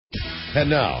And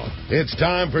now, it's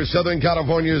time for Southern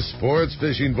California's sports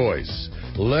fishing voice.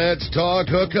 Let's talk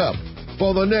hookup.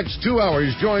 For the next 2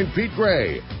 hours, join Pete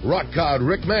Gray, rock cod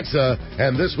Rick Maxa,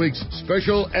 and this week's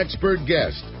special expert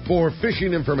guest for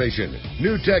fishing information,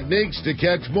 new techniques to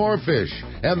catch more fish,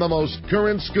 and the most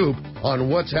current scoop on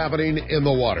what's happening in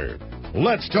the water.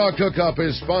 Let's Talk Hookup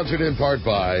is sponsored in part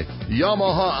by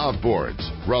Yamaha Outboards.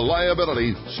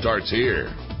 Reliability starts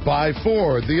here. By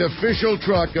Ford, the official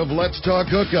truck of Let's Talk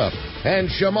Hookup, and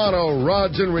Shimano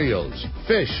Rods and Reels.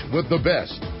 Fish with the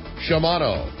best.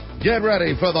 Shimano. Get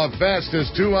ready for the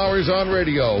fastest 2 hours on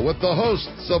radio with the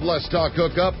hosts of Let's Talk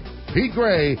Hookup, Pete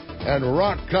Gray and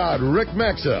Rock Cod Rick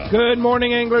Maxa. Good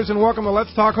morning, anglers, and welcome to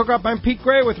Let's Talk Hookup. I'm Pete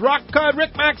Gray with Rock Cod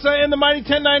Rick Maxa in the Mighty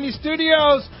 1090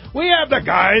 studios. We have the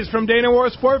guys from Dana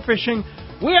Wharf Sportfishing.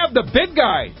 We have the big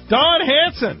guy, Don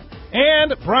Hansen,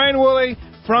 and Brian Woolley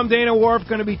from Dana Wharf,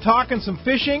 going to be talking some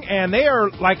fishing, and they are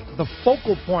like the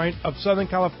focal point of Southern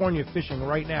California fishing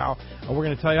right now, and we're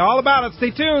going to tell you all about it.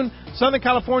 Stay tuned. Southern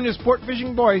California's sport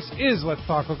fishing voice is Let's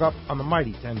Talk Hookup on the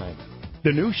Mighty 1090.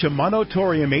 The new Shimano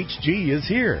Torium HG is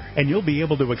here, and you'll be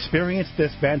able to experience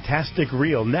this fantastic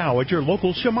reel now at your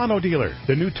local Shimano dealer.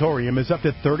 The new Torium is up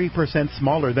to 30%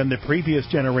 smaller than the previous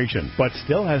generation, but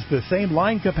still has the same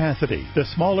line capacity. The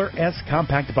smaller S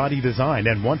compact body design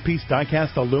and one-piece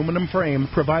die-cast aluminum frame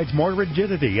provides more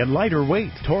rigidity and lighter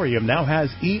weight. Torium now has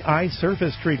EI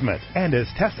surface treatment and is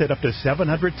tested up to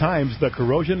 700 times the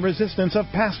corrosion resistance of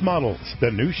past models. The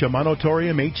new Shimano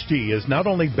Torium HG is not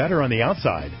only better on the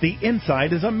outside, the inside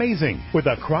is amazing, with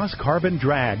a cross-carbon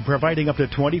drag providing up to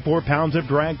 24 pounds of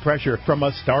drag pressure from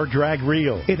a Star Drag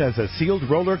reel. It has a sealed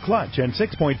roller clutch and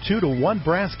 6.2 to 1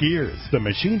 brass gears. The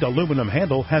machined aluminum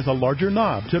handle has a larger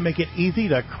knob to make it easy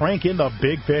to crank in the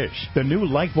big fish. The new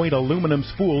lightweight aluminum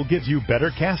spool gives you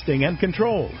better casting and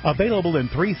control. Available in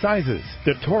 3 sizes,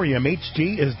 the Torium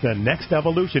HG is the next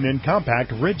evolution in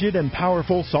compact, rigid, and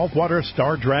powerful saltwater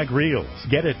Star Drag reels.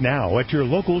 Get it now at your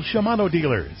local Shimano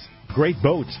dealers. Great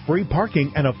boats, free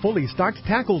parking, and a fully stocked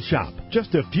tackle shop.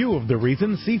 Just a few of the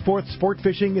reasons Seaforth Sport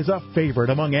Fishing is a favorite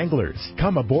among anglers.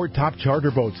 Come aboard top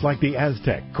charter boats like the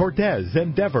Aztec, Cortez,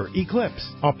 Endeavor, Eclipse,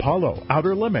 Apollo,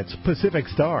 Outer Limits, Pacific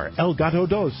Star, El Gato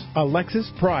Dos, Alexis,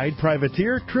 Pride,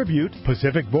 Privateer, Tribute,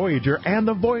 Pacific Voyager, and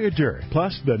the Voyager.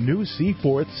 Plus, the new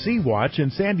Seaforth Sea Watch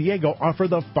in San Diego offer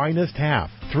the finest half,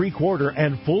 3/4,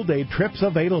 and full-day trips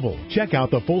available. Check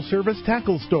out the full-service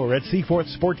tackle store at Seaforth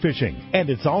Sport Fishing. And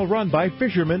it's all run by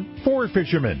fishermen for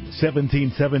fishermen.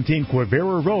 1717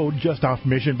 Quivira Road, just off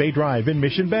Mission Bay Drive in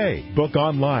Mission Bay. Book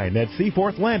online at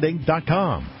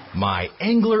seaforthlanding.com. My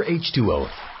Angler H2O.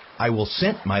 I will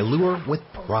scent my lure with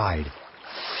pride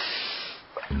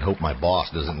and hope my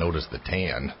boss doesn't notice the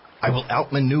tan. I will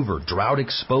outmaneuver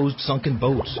drought-exposed sunken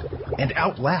boats and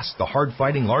outlast the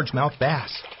hard-fighting largemouth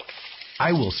bass.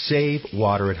 I will save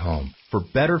water at home for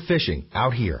better fishing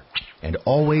out here, and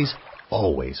always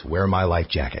wear my life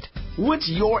jacket. What's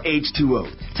your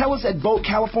H2O? Tell us at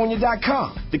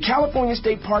BoatCalifornia.com. The California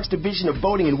State Parks Division of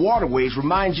Boating and Waterways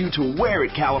reminds you to wear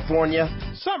it, California.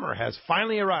 Summer has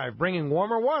finally arrived, bringing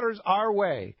warmer waters our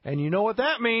way. And you know what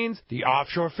that means? The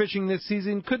offshore fishing this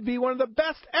season could be one of the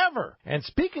best ever. And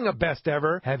speaking of best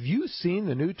ever, have you seen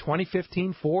the new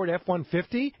 2015 Ford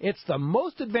F-150? It's the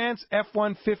most advanced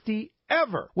F-150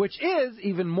 ever, which is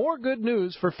even more good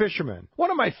news for fishermen.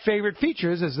 One of my favorite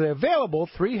features is the available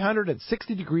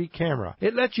 360-degree camera.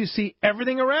 It lets you see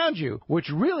everything around you, which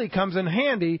really comes in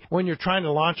handy when you're trying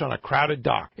to launch on a crowded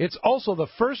dock. It's also the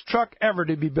first truck ever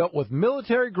to be built with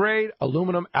military-grade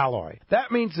aluminum alloy.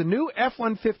 That means the new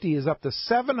F-150 is up to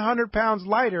 700 pounds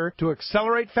lighter to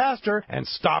accelerate faster and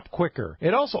stop quicker.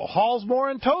 It also hauls more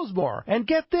and tows more. And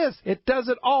get this, it does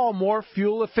it all more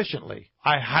fuel efficiently.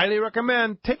 I highly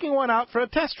recommend taking one out for a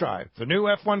test drive. The new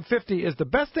F-150 is the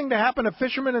best thing to happen to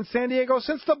fishermen in San Diego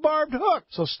since the barbed hook.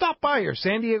 So stop by your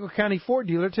San Diego County Ford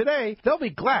dealer today. They'll be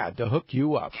glad to hook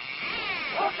you up.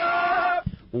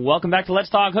 Welcome back to Let's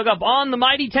Talk Hookup on the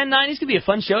Mighty 1090. It's going to be a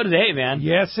fun show today, man.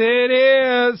 Yes, it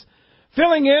is.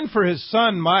 Filling in for his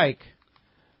son, Mike,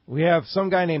 we have some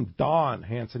guy named Don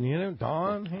Hansen. You know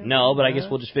Don Hansen? No, but I guess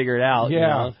we'll just figure it out. Yeah. You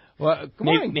know? Well, good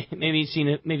morning. Maybe he's seen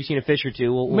a fish or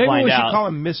two. We'll maybe find out. Maybe we should call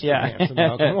him Mr. Hansen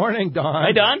now. Good morning, Don.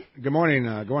 Hi, Don. Good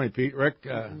morning, Pete. Rick.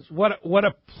 What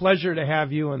a pleasure to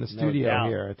have you in the studio doubt.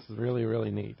 here. It's really,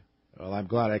 really neat. Well, I'm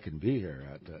glad I can be here.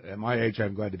 At my age,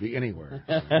 I'm glad to be anywhere.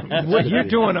 Well, you're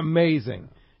doing amazing.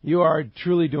 You are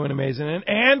truly doing amazing.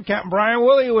 And Captain Brian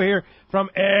Woolley, we're here from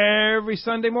every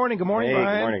Sunday morning. Good morning,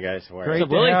 Brian. Good morning, guys. Great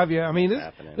to have you. I mean,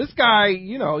 this guy,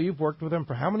 you know, you've worked with him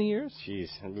for how many years? Jeez,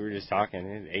 we were just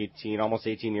talking. Almost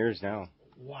 18 years now.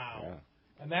 Wow.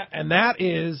 Yeah. And that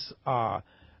is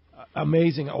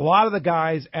amazing. A lot of the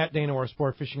guys at Dana Wharf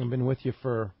Sport Fishing have been with you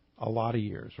for a lot of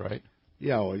years, right?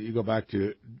 Yeah, well, you go back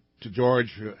to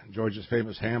George's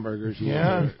famous hamburgers. He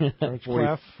Yeah, was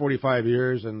there 45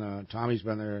 years, and Tommy's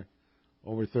been there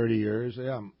over 30 years.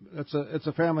 Yeah, it's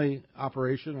a family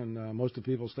operation, and most of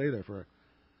the people stay there for.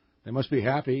 They must be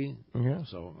happy. Yeah.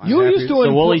 So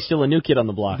So Wooley's still a new kid on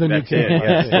the block. That's it.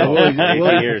 Yeah.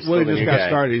 Woolley just got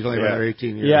started. He's only been there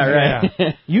 18 years. Yeah, right.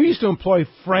 Yeah. You used to employ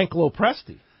Frank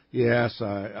Lopresti. Yes,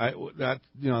 that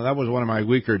was one of my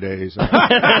weaker days.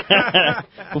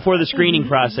 Before the screening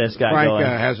process got Frank going.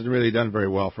 hasn't really done very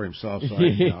well for himself. So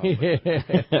he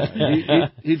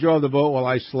drove the boat while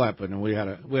I slept, and we had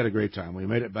a great time. We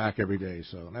made it back every day,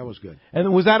 so that was good.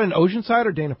 And was that in Oceanside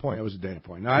or Dana Point? It was at Dana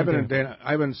Point. No, I've been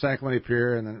in San Clemente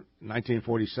Pier in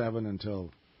 1947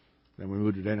 until then we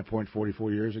moved to Dana Point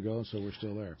 44 years ago, so we're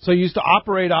still there. So you used to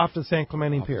operate off the San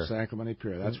Clemente Pier. San Clemente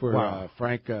Pier. That's where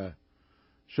Frank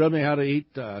showed me how to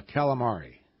eat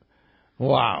calamari.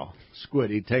 Wow.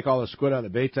 Squid. He'd take all the squid out of the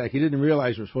bait tank. He didn't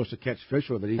realize we were supposed to catch fish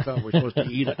with it. He thought we were supposed to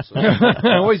eat it. So.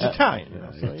 Well, he's Italian.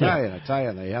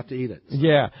 Italian. They have to eat it. So.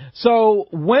 Yeah. So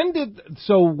when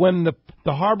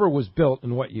the harbor was built,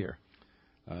 in what year?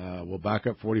 We'll back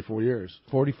up 44 years.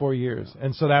 44 years. Yeah.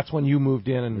 And so that's when you moved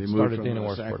in and started Dana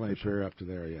Wharf San Sport Clemente Fishing. Pier up to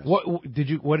there, yes. What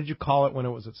did you call it when it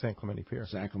was at San Clemente Pier?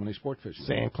 San Clemente Sport Fishing.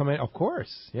 San Clemente, of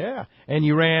course, yeah. And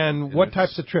you ran what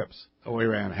types of trips? We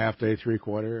ran half day,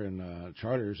 3/4, and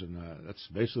charters, and that's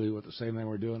basically what the same thing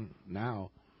we're doing now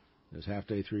is half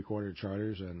day, 3/4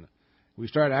 charters. And we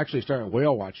started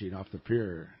whale watching off the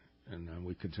pier, and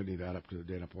we continued that up to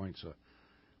Dana Point. So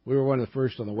we were one of the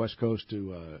first on the West Coast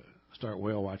to start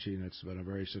whale watching. It's been a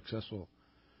very successful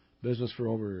business for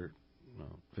over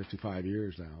 55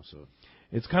 years now. So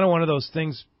it's kind of one of those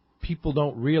things people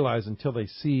don't realize until they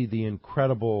see the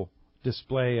incredible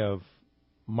display of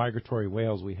migratory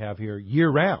whales we have here year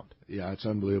round. Yeah, it's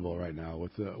unbelievable right now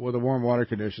with the warm water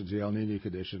conditions, the El Nino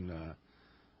condition.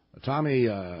 Tommy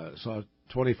saw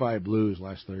 25 blues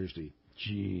last Thursday.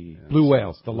 Gee, blue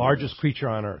whales, the largest creature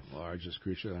on Earth. Largest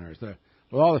creature on Earth.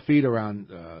 With all the feed around,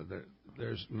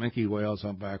 there's minke whales,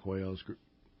 humpback whales,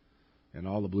 and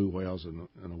all the blue whales in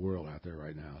the world out there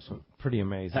right now. So pretty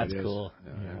amazing. That's cool.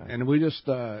 Yeah. And we just,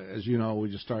 as you know,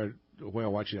 we just started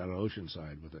whale watching out of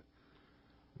Oceanside with it.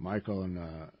 Michael and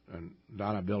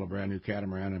Donna built a brand new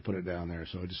catamaran and put it down there.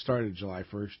 So it just started July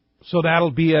 1st. So that'll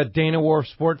be a Dana Wharf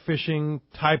Sport Fishing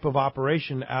type of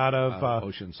operation out of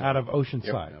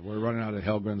Oceanside. Yep. We're running out of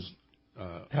Helgren's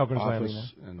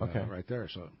office and right there.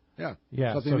 So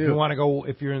yeah. So if you want to go,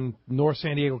 if you're in North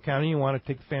San Diego County, you want to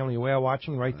take the family whale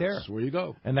watching right there. That's where you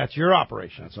go. And that's your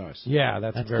operation. That's ours. Yeah,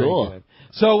 that's very cool. good.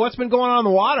 So what's been going on in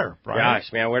the water, Brian?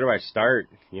 Gosh, man, where do I start?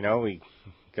 We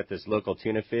got this local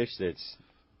tuna fish that's,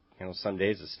 some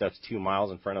days the stuff's 2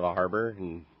 miles in front of the harbor,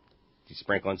 and you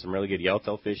sprinkle in some really good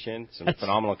yellowtail fish in, some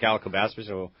phenomenal calico bass fish.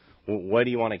 So what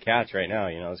do you want to catch right now?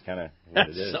 It's kind of what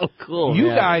it is. So cool. You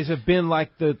guys have been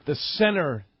like the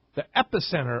center, the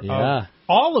epicenter of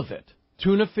all of it.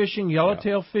 Tuna fishing,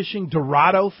 yellowtail fishing,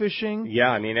 Dorado fishing.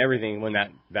 Yeah, everything. When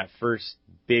that first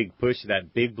big push,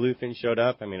 that big bluefin showed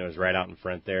up, it was right out in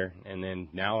front there. And then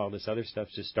now all this other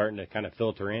stuff's just starting to kind of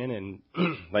filter in. And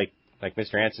like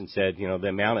Mr. Hansen said, the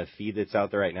amount of feed that's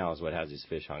out there right now is what has these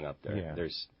fish hung up there. Yeah.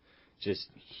 There's just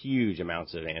huge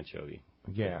amounts of anchovy.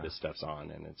 Yeah. This stuff's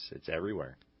on, and it's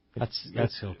everywhere. That's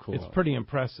so cool. It's pretty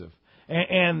impressive.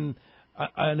 And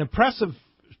an impressive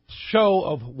show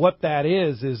of what that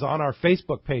is on our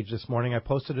Facebook page this morning. I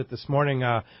posted it this morning.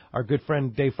 Our good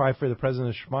friend Dave Pfeiffer, the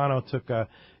president of Shimano, took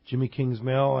Jimmy King's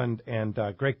Mill and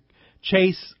Greg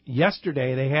Chase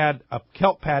yesterday. They had a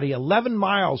kelp patty 11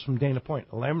 miles from Dana Point,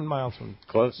 11 miles from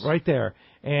close, right there,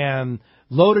 and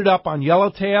loaded up on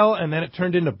yellowtail, and then it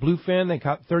turned into bluefin. They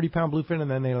caught 30-pound bluefin, and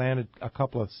then they landed a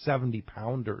couple of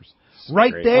 70-pounders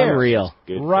right great. there, unreal,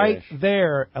 good right fish.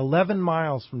 there, 11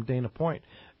 miles from Dana Point.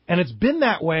 And it's been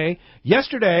that way.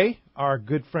 Yesterday, our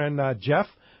good friend Jeff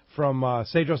from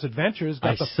Cedros Adventures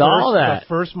got the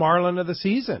first marlin of the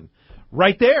season.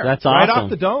 Right there. That's right awesome. off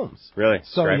the domes. Really?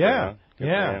 So,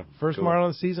 Striper, first cool.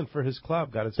 marlin of the season for his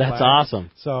club. Got his That's flag.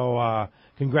 awesome. So,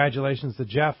 congratulations to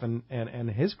Jeff and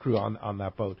his crew on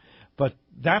that boat. But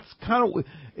that's kind of,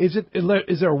 is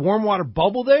there a warm water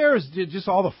bubble there? Is it just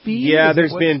all the feed? Yeah,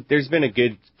 there's been a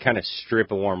good kind of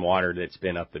strip of warm water that's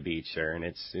been up the beach there, and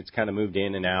it's kind of moved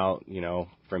in and out,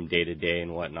 from day to day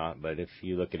and whatnot. But if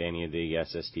you look at any of the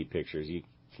SST pictures, you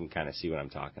can kind of see what I'm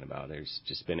talking about. There's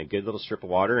just been a good little strip of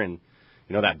water, and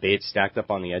that bait's stacked up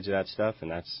on the edge of that stuff,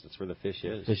 and that's where the fish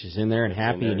is. Fish is in there and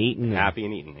happy and eating. Happy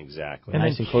and eating, exactly. And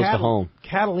nice and close to home.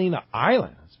 Catalina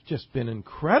Island has just been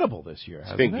incredible this year,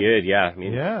 hasn't it? It's been good,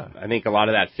 yeah. I think a lot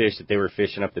of that fish that they were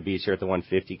fishing up the beach here at the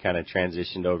 150 kind of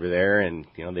transitioned over there, and,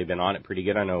 they've been on it pretty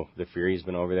good. I know the Fury's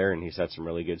been over there, and he's had some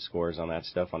really good scores on that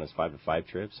stuff on his 5-to-5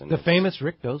 trips. And the famous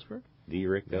Rick Dosberg? The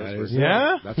Rick Dosberg.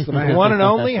 Yeah? That's the man. The one and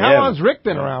only? How long's Rick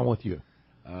been around with you?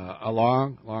 A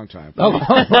long time.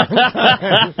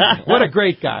 What a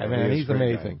great guy, man. He's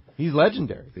amazing. He's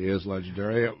legendary. He is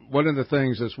legendary. One of the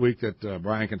things this week that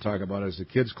Brian can talk about is the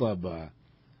Kids Club.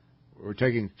 We're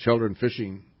taking children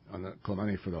fishing on the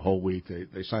Clemente for the whole week.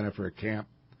 They sign up for a camp,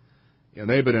 and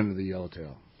they've been into the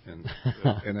yellowtail. And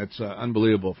and it's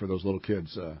unbelievable for those little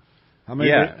kids. How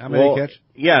many catch?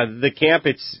 Yeah, the camp,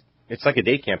 it's like a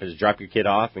day camp. It's drop your kid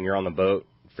off, and you're on the boat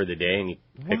for the day, and you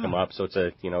pick them up. So it's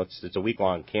a it's a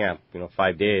week-long camp,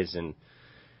 5 days. And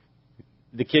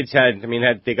the kids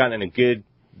they got in a good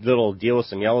little deal with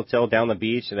some yellowtail down the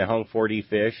beach, and they hung 40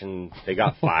 fish, and they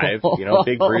got 5,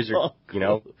 big bruiser,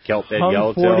 kelp-fed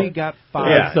yellowtail. 40, got 5.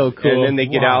 Yeah. So cool. And then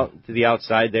they get out to the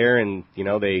outside there, and,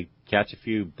 they catch a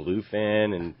few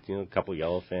bluefin and, a couple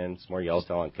yellowfin, some more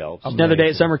yellowtail on kelp. Another day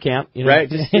at summer camp. Right?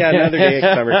 Another day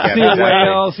at summer camp.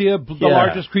 See a whale, the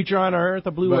largest creature on earth,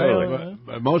 a blue whale.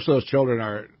 But most of those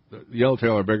children the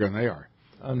yellowtail are bigger than they are.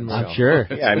 I'm sure.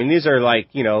 Yeah, these are like,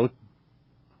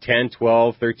 10,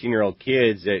 12, 13-year-old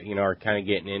kids that, are kind of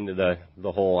getting into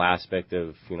the whole aspect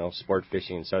of, sport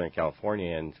fishing in Southern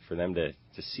California, and for them to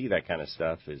see that kind of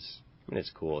stuff it's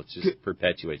cool. It just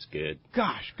perpetuates good.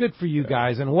 Gosh, good for you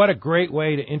guys, and what a great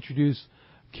way to introduce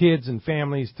kids and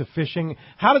families to fishing.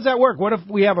 How does that work? What if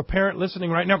we have a parent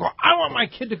listening right now go, I want my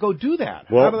kid to go do that?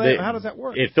 Well, how does that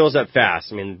work? It fills up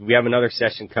fast. We have another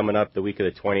session coming up the week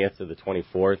of the 20th to the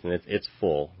 24th, and it's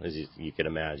full, as you can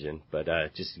imagine. But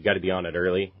just you got to be on it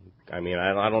early. I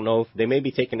don't know if they may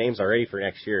be taking names already for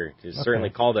next year. Just certainly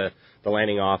call the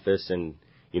landing office and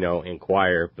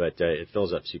inquire, but it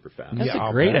fills up super fast. That's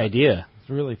a great idea. It's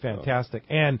really fantastic.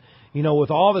 And,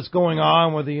 with all that's going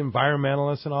on with the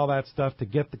environmentalists and all that stuff, to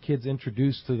get the kids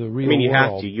introduced to the real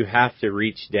world. You have to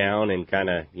reach down and kind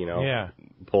of,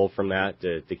 pull from that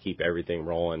to keep everything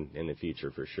rolling in the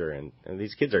future for sure. And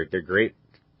these kids they're great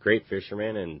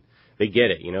fishermen, and they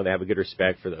get it. They have a good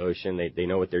respect for the ocean. They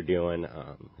know what they're doing.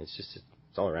 It's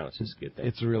all around. It's just a good thing.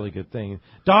 It's a really good thing.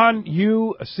 Don,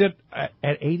 you sit at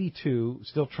 82,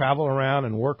 still travel around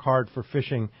and work hard for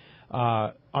fishing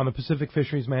on the Pacific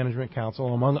Fisheries Management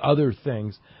Council, among other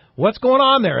things. What's going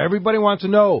on there? Everybody wants to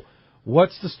know,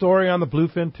 what's the story on the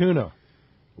bluefin tuna?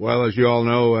 Well, as you all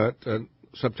know, at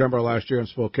September last year in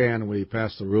Spokane, we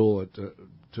passed the rule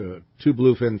to 2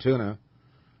 bluefin tuna,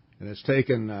 and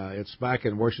it's back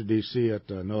in Washington, D.C. at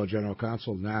NOAA General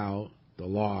Council now, the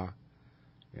law.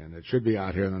 And it should be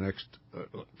out here in the next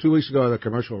 2 weeks ago, the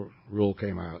commercial rule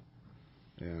came out.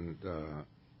 And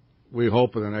we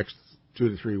hope in the next 2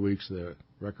 to 3 weeks the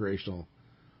recreational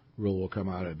rule will come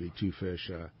out. It'd be 2 fish.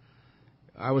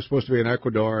 I was supposed to be in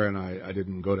Ecuador, and I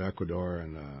didn't go to Ecuador.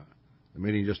 And the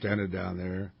meeting just ended down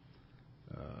there.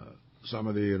 Some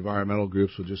of the environmental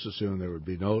groups would just assume there would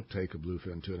be no take of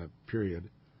bluefin tuna, period.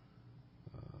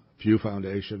 Pew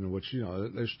Foundation, which,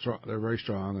 they're very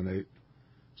strong, and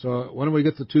so when we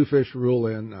get the 2 fish rule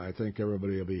in, I think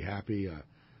everybody will be happy.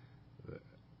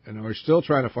 And we're still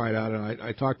trying to find out, and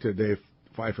I talked to Dave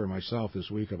Pfeiffer myself this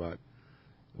week about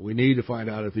we need to find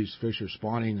out if these fish are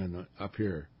spawning up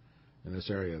here in this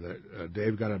area.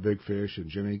 Dave got a big fish, and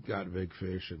Jimmy got a big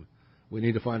fish, and we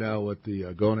need to find out what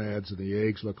the gonads and the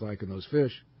eggs look like in those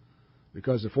fish,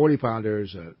 because the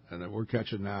 40-pounders that we're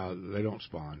catching now, they don't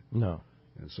spawn. No.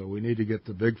 And so we need to get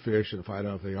the big fish and find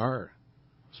out if they are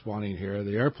spawning here.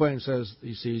 The airplane says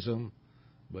he sees them,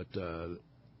 but the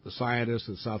scientists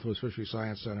at the Southwest Fisheries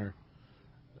Science Center,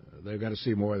 they've got to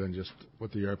see more than just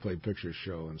what the airplane pictures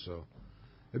show. And so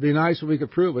it'd be nice if we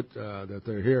could prove it, that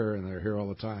they're here, and they're here all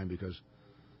the time, because,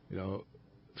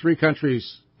 3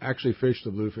 countries actually fish the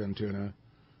bluefin tuna: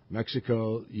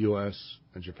 Mexico, U.S.,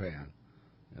 and Japan.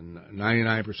 And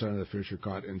 99% of the fish are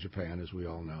caught in Japan, as we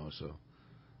all know. So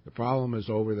the problem is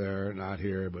over there, not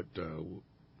here, but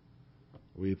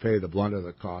we pay the blunt of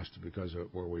the cost because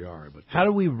of where we are. But how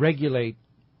do we regulate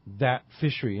that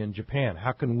fishery in Japan?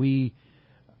 How can we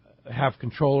have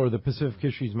control, or the Pacific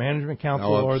Fisheries Management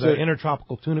Council, or the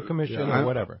Intertropical Tuna Commission, or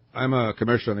whatever? I'm a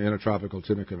commissioner on the Intertropical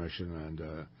Tuna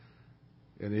Commission,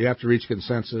 and you have to reach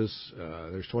consensus.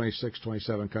 There's 26,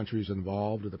 27 countries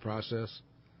involved in the process,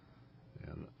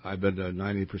 and I've been to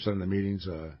 90% of the meetings.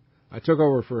 I took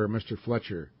over for Mr.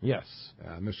 Fletcher. Yes.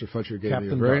 Mr. Fletcher gave Captain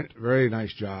me a very, very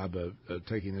nice job of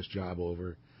taking this job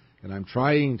over. And I'm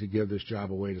trying to give this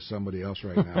job away to somebody else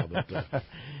right now. But yeah,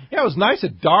 it was nice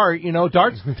at Dart. You know,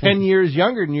 Dart's 10 years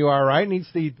younger than you are, right? And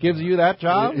he gives you that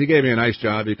job? He gave me a nice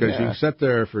job because you can sit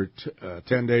there for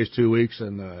 10 days, 2 weeks,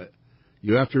 and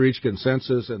you have to reach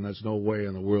consensus, and there's no way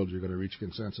in the world you're going to reach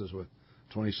consensus with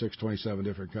 26, 27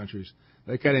 different countries.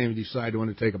 They can't even decide when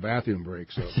to take a bathroom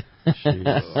break. So, who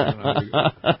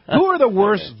are the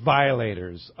worst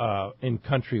violators in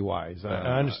country-wise?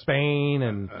 Under Spain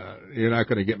and you're not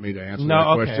going to get me to answer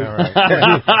that question. All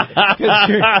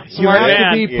right. you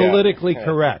have to be politically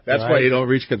correct. That's why you don't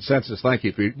reach consensus. Thank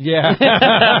you, Pete. Yeah,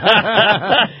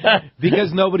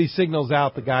 because nobody signals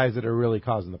out the guys that are really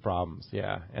causing the problems.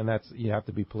 Yeah, and you have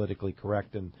to be politically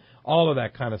correct and all of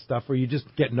that kind of stuff, where you just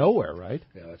get nowhere, right?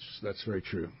 Yeah, that's very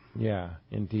true. Yeah,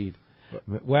 indeed.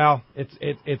 Well,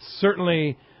 it's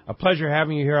certainly a pleasure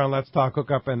having you here on Let's Talk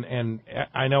Hookup, and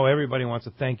I know everybody wants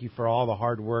to thank you for all the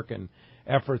hard work and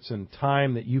efforts and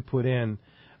time that you put in.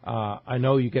 I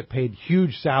know you get paid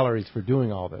huge salaries for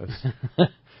doing all this.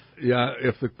 Yeah,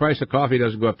 if the price of coffee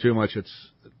doesn't go up too much, it's,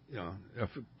 you know, if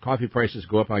coffee prices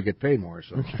go up, I get paid more.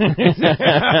 So.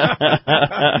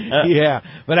 Yeah,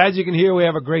 but as you can hear, we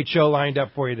have a great show lined up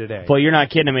for you today. Boy, you're not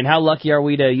kidding. I mean, how lucky are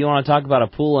we you want to talk about a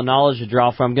pool of knowledge to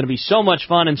draw from? Going to be so much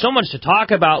fun and so much to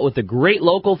talk about with the great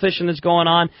local fishing that's going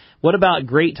on. What about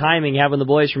great timing having the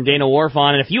boys from Dana Wharf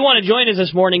on? And if you want to join us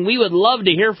this morning, we would love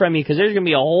to hear from you because there's going to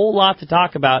be a whole lot to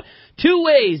talk about. 2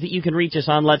 ways that you can reach us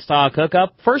on Let's Talk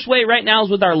Hookup. First way right now is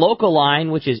with our local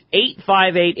line, which is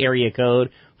 858 area code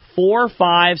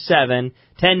 457-1090.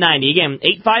 Again,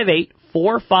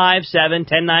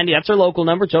 858-457-1090. That's our local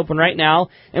number. It's open right now.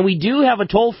 And we do have a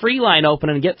toll-free line open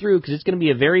and get through because it's going to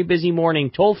be a very busy morning.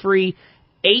 Toll-free,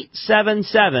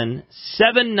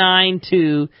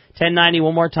 877-792-1090.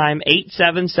 One more time,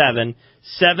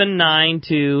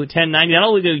 877-792-1090. Not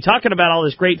only are we talking about all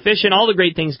this great fishing, all the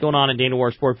great things going on at Dana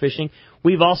Wharf Sport Fishing,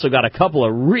 we've also got a couple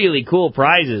of really cool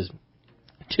prizes.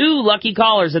 2 lucky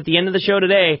callers at the end of the show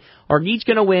today are each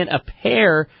going to win a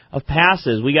pair of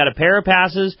passes. We got a pair of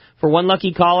passes for one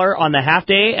lucky caller on the half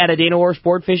day at a Dana Wharf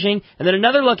Sport Fishing, and then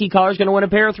another lucky caller is going to win a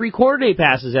pair of 3/4 day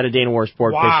passes at a Dana Wharf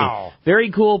Sport Fishing. Very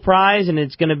cool prize, and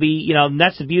it's going to be, you know,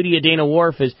 that's the beauty of Dana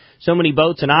Wharf is so many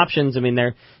boats and options. I mean,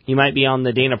 you might be on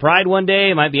the Dana Pride one day,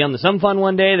 you might be on the Some Fun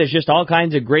one day. There's just all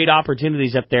kinds of great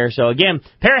opportunities up there. So again,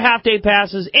 pair of half day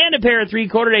passes and a pair of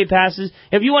 3/4 day passes.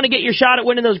 If you want to get your shot at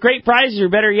winning those great prizes, or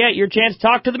better yet, your chance to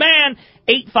talk to the man,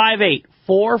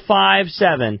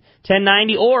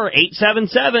 858-457-1090 or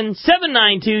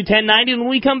 877-792-1090. When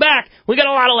we come back, we got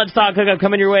a lot of Let's Talk Hookup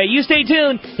coming your way. You stay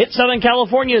tuned. It's Southern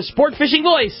California's sport fishing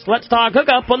voice. Let's Talk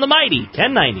Hookup on the mighty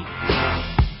 1090.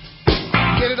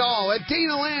 Get it all at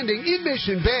Dana Landing in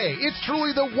Mission Bay. It's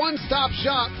truly the one-stop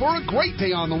shop for a great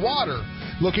day on the water.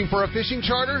 Looking for a fishing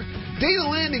charter? Dana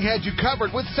Landing had you covered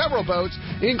with several boats,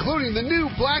 including the new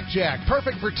Blackjack,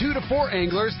 perfect for 2 to 4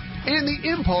 anglers, and the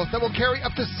Impulse that will carry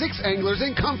up to 6 anglers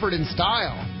in comfort and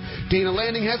style. Dana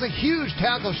Landing has a huge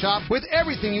tackle shop with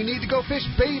everything you need to go fish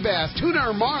bay bass, tuna,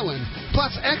 or marlin,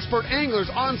 plus expert anglers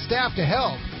on staff to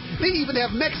help. They even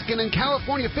have Mexican and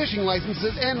California fishing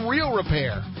licenses and reel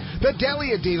repair. The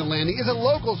deli at Dana Landing is a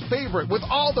local's favorite with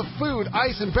all the food,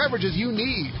 ice, and beverages you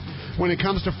need. When it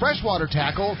comes to freshwater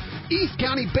tackle, East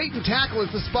County Bait and Tackle is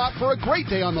the spot for a great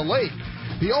day on the lake.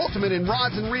 The ultimate in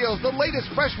rods and reels, the latest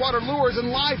freshwater lures,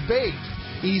 and live bait.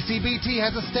 ECBT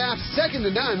has a staff second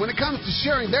to none when it comes to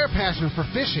sharing their passion for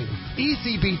fishing.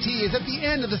 ECBT is at the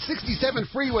end of the 67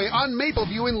 freeway on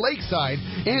Mapleview in Lakeside,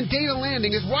 and Dana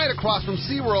Landing is right across from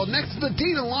SeaWorld next to the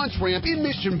Dana Launch Ramp in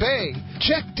Mission Bay.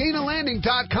 Check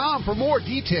DanaLanding.com for more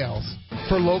details.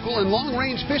 For local and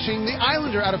long-range fishing, the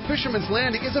Islander out of Fisherman's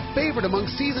Landing is a favorite among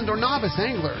seasoned or novice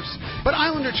anglers. But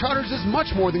Islander Charters is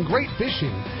much more than great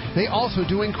fishing. They also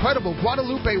do incredible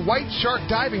Guadalupe white shark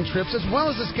diving trips as well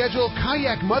as a schedule of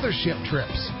kayak mothership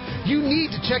trips. You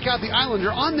need to check out the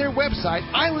Islander on their website,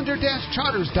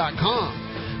 islander-charters.com.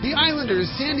 The Islander is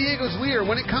San Diego's leader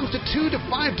when it comes to 2 to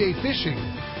 5 day fishing.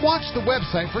 Watch the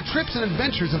website for trips and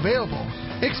adventures available.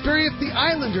 Experience the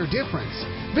Islander difference.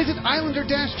 Visit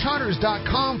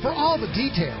islander-charters.com for all the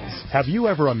details. Have you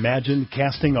ever imagined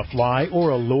casting a fly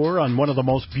or a lure on one of the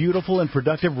most beautiful and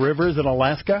productive rivers in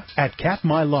Alaska? At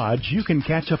Katmai Lodge, you can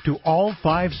catch up to all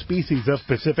 5 species of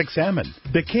Pacific salmon.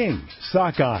 The king,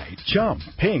 sockeye, chump,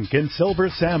 pink, and silver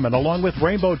salmon, along with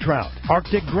rainbow trout,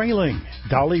 Arctic grayling,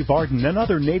 Dolly Varden, and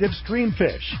other native stream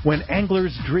fish. When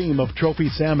anglers dream of trophy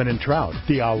salmon and trout,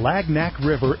 the Alagnak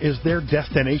River is their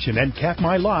destination, and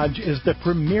Katmai Lodge is the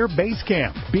premier base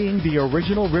camp. Being the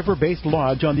original river-based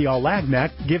lodge on the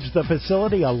Alagnac gives the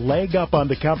facility a leg up on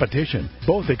the competition.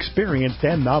 Both experienced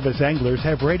and novice anglers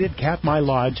have rated Katmai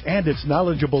Lodge and its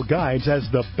knowledgeable guides as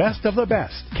the best of the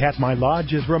best. Katmai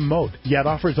Lodge is remote, yet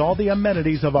offers all the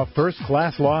amenities of a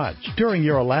first-class lodge. During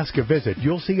your Alaska visit,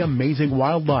 you'll see amazing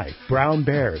wildlife, brown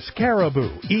bears, caribou,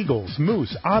 eagles,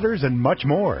 moose, otters, and much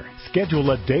more.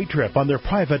 Schedule a day trip on their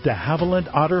private de Havilland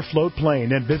Otter Float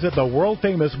Plane and visit the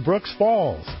world-famous Brooks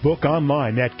Falls. Book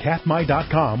online at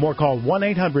katmai.com or call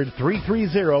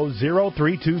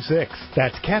 1-800-330-0326.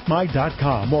 That's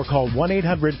katmai.com or call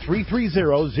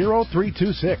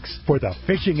 1-800-330-0326 for the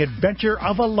fishing adventure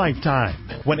of a lifetime.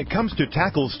 When it comes to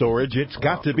tackle storage, it's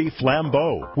got to be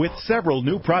Flambeau, with several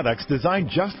new products designed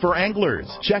just for anglers.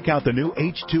 Check out the new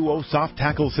H2O soft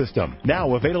tackle system,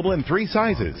 now available in 3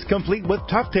 sizes, complete with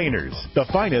Tufftainers, the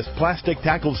finest plastic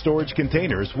tackle storage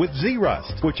containers with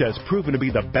Z-Rust, which has proven to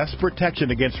be the best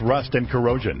protection against rust and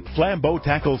corrosion. Flambeau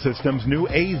Tackle System's new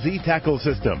AZ Tackle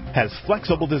System has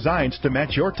flexible designs to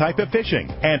match your type of fishing.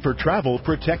 And for travel,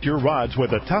 protect your rods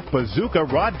with a tough bazooka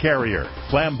rod carrier.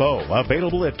 Flambeau,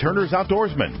 available at Turner's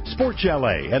Outdoorsman, Sport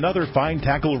Chalet, and other fine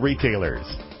tackle retailers.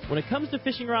 When it comes to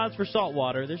fishing rods for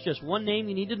saltwater, there's just one name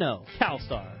you need to know: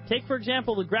 CalStar. Take, for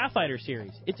example, the Graphiter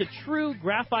series. It's a true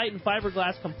graphite and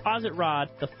fiberglass composite rod,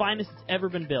 the finest it's ever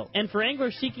been built. And for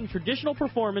anglers seeking traditional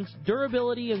performance,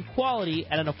 durability, and quality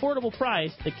at an affordable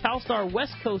price, the CalStar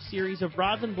West Coast series of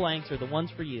rods and blanks are the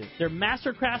ones for you. Their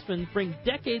master craftsmen bring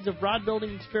decades of rod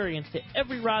building experience to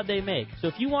every rod they make. So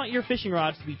if you want your fishing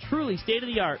rods to be truly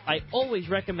state-of-the-art, I always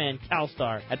recommend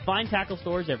CalStar at fine tackle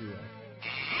stores everywhere.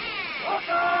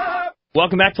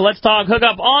 Welcome back to Let's Talk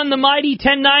Hookup on the mighty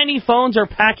 1090. Phones are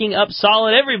packing up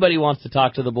solid. Everybody wants to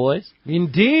talk to the boys.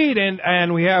 Indeed,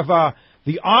 and we have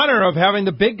the honor of having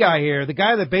the big guy here, the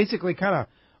guy that basically kind of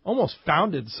almost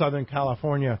founded Southern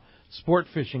California sport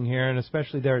fishing here, and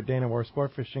especially there at Dana Wharf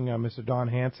Sport Fishing, Mr. Don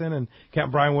Hansen and Captain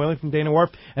Brian Woolley from Dana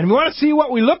Wharf. And we want to see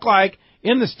what we look like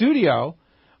in the studio.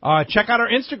 Check out our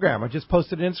Instagram. I just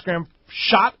posted an Instagram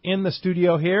shot in the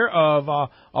studio here of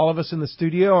all of us in the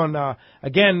studio. And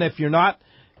again, if you're not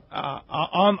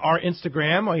on our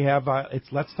Instagram, we have it's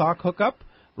Let's Talk Hookup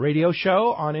radio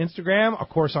show on Instagram. Of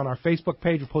course, on our Facebook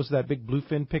page, we posted that big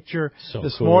bluefin picture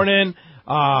this morning.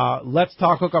 Let's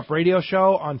Talk Hookup radio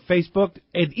show on Facebook.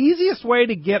 The easiest way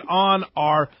to get on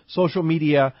our social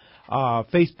media,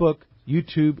 Facebook,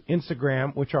 YouTube,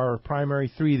 Instagram, which are our primary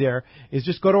 3 there, is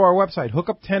just go to our website,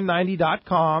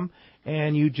 hookup1090.com,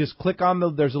 and you just click on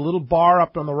there's a little bar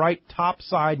up on the right top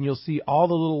side, and you'll see all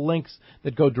the little links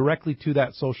that go directly to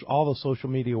that all the social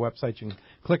media websites. You can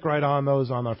click right on those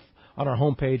on our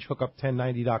homepage,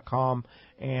 hookup1090.com,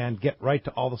 and get right to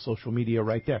all the social media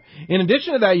right there. In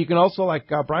addition to that, you can also, like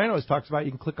Brian always talks about,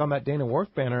 you can click on that Dana Wharf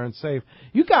banner and say,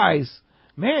 you guys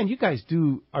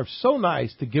are so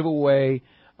nice to give away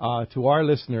to our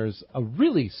listeners a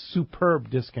really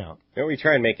superb discount. We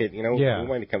try and make it, we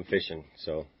want to come fishing,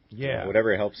 so yeah,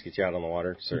 whatever helps get you out on the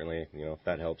water, certainly, if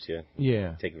that helps you,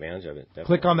 take advantage of it. Definitely.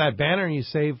 Click on that banner and you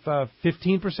save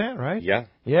 15%, right? Yeah.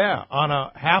 Yeah, on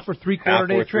a half or three-quarter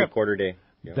day trip. Three-quarter day.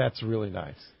 Yeah. That's really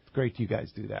nice. It's great you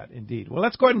guys do that, indeed. Well,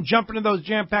 let's go ahead and jump into those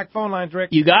jam-packed phone lines, Rick.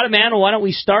 You got it, man. Well, why don't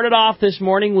we start it off this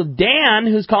morning with Dan,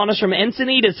 who's calling us from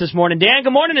Encinitas this morning. Dan,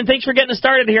 good morning, and thanks for getting us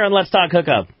started here on Let's Talk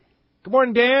Hookup. Good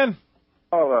morning, Dan.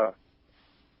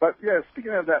 But yeah,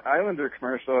 speaking of that Islander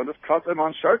commercial, I just caught them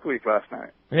on Shark Week last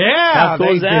night. Yeah,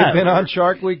 they've been on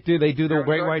Shark Week. They do the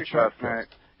Great White Shark last night.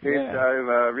 Cave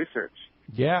dive research.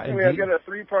 Yeah, anyway, I've got a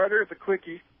 3-parter. It's a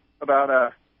quickie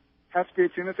about half-day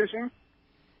tuna fishing.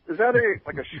 Is that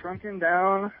a shrunken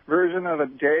down version of a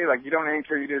day? Like you don't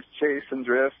anchor, you just chase and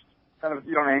drift.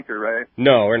 You don't anchor, right?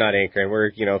 No, we're not anchoring. We're,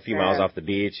 a few miles off the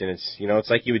beach, and it's, it's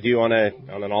like you would do on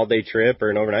an all-day trip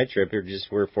or an overnight trip.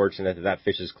 We're fortunate that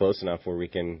fish is close enough where we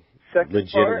can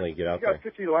legitimately get out there. You got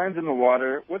 50 lines in the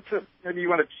water. Maybe you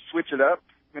want to switch it up?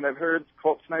 I mean, I've heard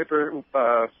Colt Sniper,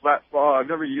 flat fall. I've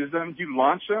never used them. Do you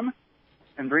launch them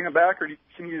and bring them back, or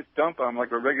can you just dump them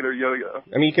like a regular yo-yo?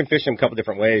 I mean, you can fish them a couple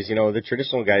different ways. The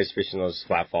traditional guys fishing those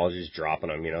flat falls, just dropping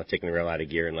them, taking the reel out of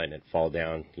gear and letting it fall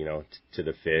down, to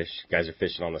the fish. Guys are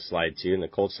fishing on the slide, too. And the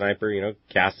Colt Sniper,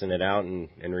 casting it out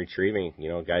and retrieving.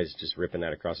 Guys just ripping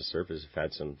that across the surface have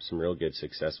had some real good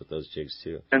success with those jigs,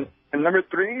 too. And number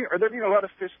 3, are there being a lot of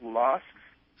fish lost?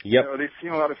 Yep. Are they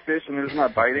seeing a lot of fish and they're just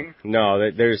not biting? No,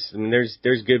 there's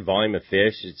good volume of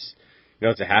fish. It's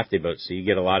it's a half-day boat, so you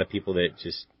get a lot of people that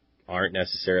just aren't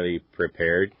necessarily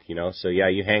prepared, So, yeah,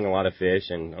 you hang a lot of fish,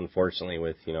 and unfortunately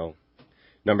with,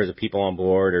 numbers of people on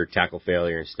board or tackle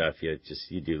failure and stuff,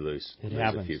 you do lose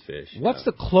happens. A few fish. What's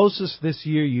the closest this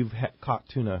year you've caught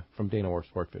tuna from Dana Wharf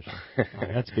Sportfishing?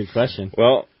 That's a good question.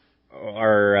 Well,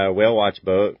 our whale watch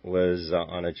boat was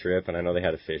on a trip, and I know they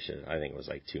had a fish. I think it was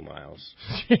like 2 miles.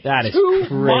 That is 2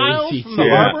 crazy. miles from the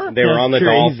harbor? They were on the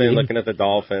Crazy. dolphin, looking at the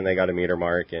dolphin. They got a meter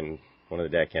mark, and one of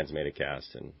the deckhands made a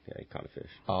cast, and he caught a fish.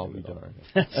 Oh, we darn.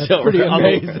 That's pretty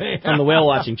amazing. On the whale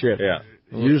watching trip. Yeah.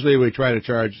 Usually we try to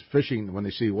charge fishing when they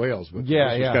see whales, but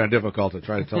Yeah, it's yeah. kind of difficult to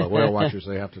try to tell the whale watchers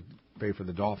they have to pay for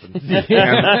the dolphin and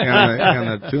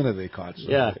the tuna they caught. So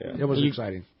Yeah. it was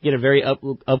exciting. Get a very up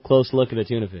close look at a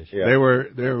tuna fish. Yeah. They were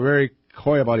very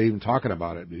coy about even talking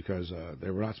about it because they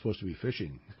were not supposed to be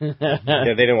fishing. Yeah,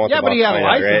 they didn't want. Yeah, the but he boss had a to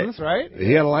find out, license, right?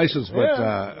 He had a license,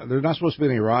 but there's not supposed to be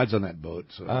any rods on that boat.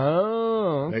 So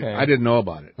Oh, okay. I didn't know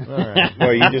about it. All right.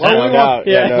 Well, you just found out.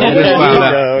 Yeah. No, I you just didn't found know.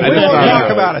 out. We I just won't found talk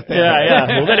out. about it then. Yeah.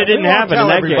 Well, then it didn't We won't happen tell in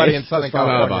that everybody case. in Southern Just found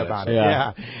out California about about it. it.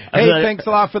 Yeah. Hey, That's thanks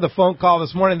a lot for the phone call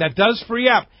this morning. That does free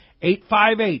up.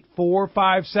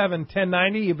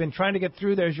 858-457-1090. You've been trying to get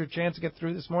through. There's your chance to get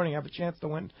through this morning. Have a chance to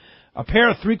win a pair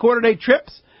of 3/4-day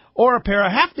trips or a pair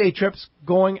of half-day trips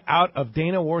going out of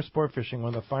Dana Wharf Sportfishing,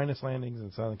 one of the finest landings in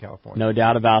Southern California. No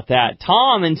doubt about that.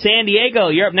 Tom in San Diego,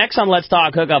 you're up next on Let's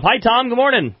Talk Hookup. Hi, Tom. Good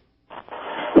morning.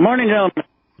 Good morning, gentlemen.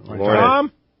 Morning.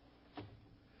 Tom?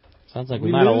 Sounds like We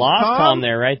we might have lose lost Tom? Tom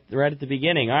there right at the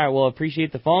beginning. All right, well,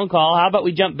 appreciate the phone call. How about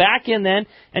we jump back in then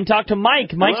and talk to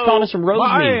Mike? Mike's Hello? calling us from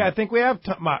Rosemead. Hey, I think we have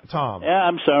Tom. Yeah,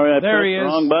 I'm sorry. I There pressed he the is.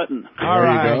 wrong button. All There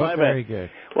you right, go. My very bad. good.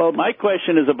 Well, my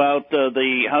question is about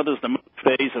how does the moon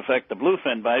phase affect the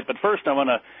bluefin bite? But first, I want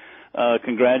to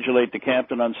congratulate the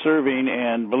captain on serving,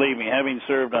 and believe me, having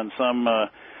served on some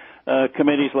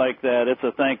committees like that, it's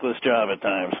a thankless job at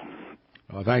times.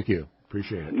 Oh, thank you.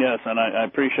 Appreciate it. Yes, and I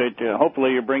appreciate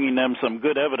hopefully you're bringing them some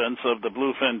good evidence of the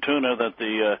bluefin tuna that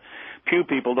the Pew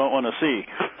people don't want to see.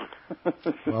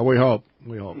 Well, we hope.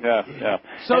 We hope. Yeah.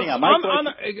 So, Anyhow, my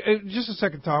just a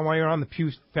second, Tom, while you're on the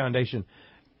Pew Foundation.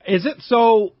 Is it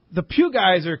so the Pew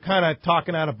guys are kind of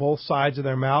talking out of both sides of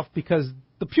their mouth? Because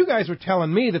the Pew guys were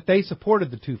telling me that they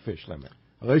supported the 2-fish limit.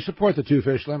 Well, they support the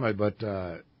 2-fish limit, but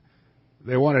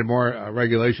they wanted more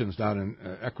regulations down in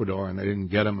Ecuador, and they didn't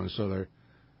get them, and so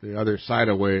the other side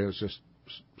of the way is just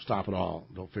stop it all,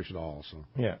 don't fish at all. So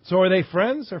Yeah. So are they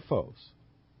friends or foes?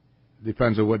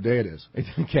 depends on what day it is.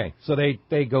 Okay. So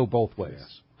they go both ways.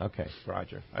 Yes. Okay,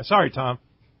 Roger. Sorry, Tom.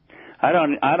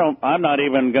 I'm not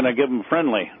even going to give them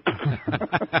friendly.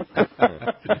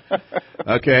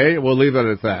 Okay, we'll leave it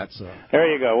at that. So.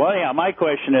 There you go. Well, yeah, my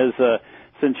question is,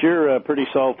 since you're pretty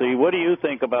salty, what do you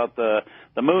think about the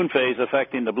moon phase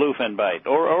affecting the bluefin bite,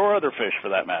 or other fish for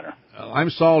that matter?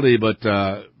 I'm salty, but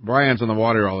Brian's on the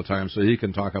water all the time, so he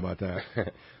can talk about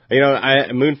that.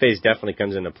 Moon phase definitely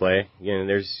comes into play.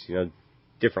 There's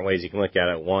different ways you can look at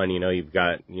it. One, you've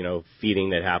got feeding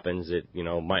that happens that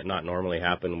might not normally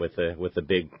happen with a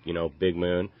big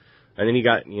moon, and then you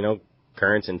got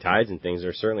currents and tides and things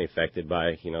are certainly affected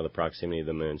by the proximity of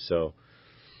the moon. So,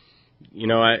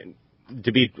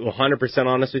 to be 100%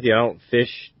 honest with you, I don't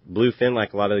fish bluefin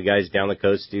like a lot of the guys down the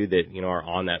coast do that are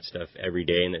on that stuff every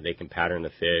day and that they can pattern the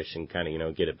fish and kind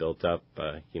of get it built up,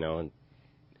 but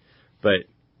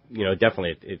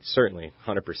definitely it certainly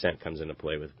 100% comes into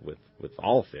play with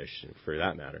all fish for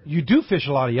that matter. You do fish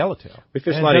a lot of yellowtail. We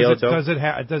fish a lot of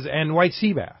yellowtail. And white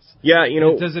sea bass? Yeah,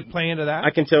 Does it play into that?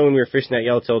 I can tell when we were fishing that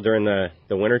yellowtail during the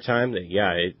winter time that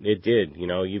it did.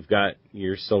 You've got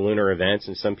your lunar events,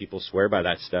 and some people swear by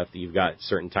that stuff. That you've got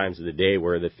certain times of the day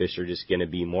where the fish are just going to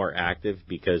be more active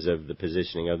because of the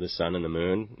positioning of the sun and the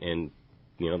moon and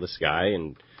the sky.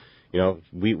 And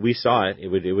we saw it.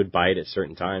 It would bite at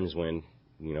certain times when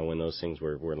those things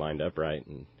were lined up right,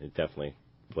 and it definitely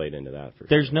played into that.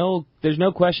 There's no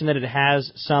question that it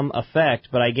has some effect,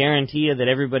 but I guarantee you that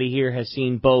everybody here has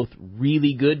seen both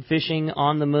really good fishing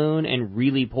on the moon and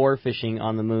really poor fishing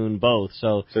on the moon both.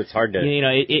 So it's hard to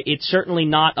it's certainly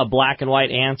not a black and white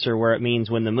answer where it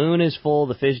means when the moon is full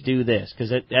the fish do this,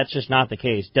 because that's just not the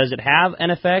case. Does it have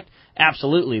an effect?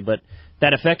 Absolutely, but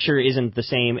that effecture isn't the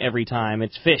same every time.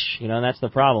 It's fish, that's the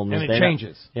problem. And it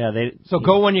changes. Yeah, So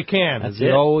go when you can. That's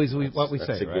it. Always what we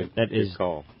that's say, a right? That is good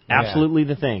call. Absolutely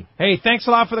the thing. Hey, thanks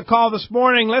a lot for the call this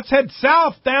morning. Let's head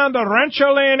south down to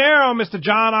Rancho Leonero. Mr.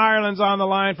 John Ireland's on the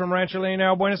line from Rancho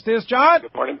Leonero. Buenos dias, John.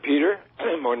 Good morning, Peter.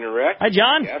 Good morning, Rick. Hi,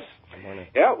 John. Yes. Good morning.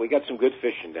 Yeah, we got some good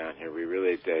fishing down here. We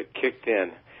really kicked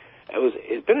in.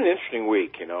 It's been an interesting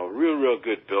week, real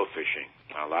good bill fishing.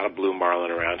 A lot of blue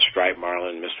marlin around, striped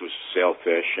marlin, mixed with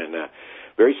sailfish, and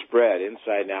very spread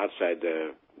inside and outside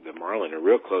the marlin are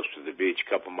real close to the beach, a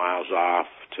couple miles off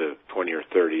to 20 or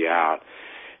 30 out.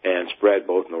 and spread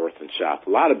both north and south. A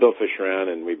lot of billfish around,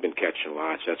 and we've been catching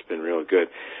lots. That's been real good.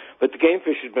 But the game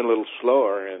fish has been a little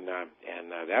slower, and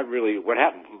that really, what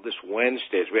happened this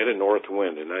Wednesday is we had a north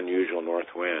wind, an unusual north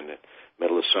wind in the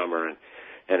middle of summer, and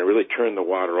it really turned the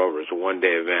water over. It was a one-day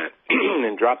event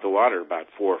and dropped the water about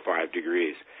 4 or 5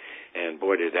 degrees. And,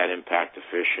 boy, did that impact the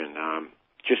fishing.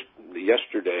 Just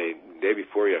yesterday, the day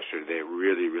before yesterday, it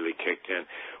really, really kicked in.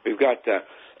 We've got,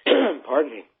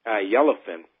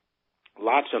 yellowfin,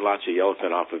 lots and lots of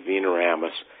yellowfin off of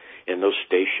Venoramus in those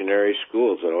stationary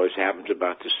schools. It always happens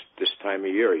about this time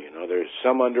of year. You know, there's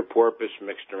some under porpoise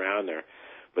mixed around there,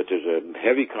 but there's a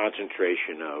heavy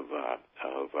concentration of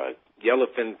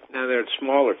yellowfin. Now, they're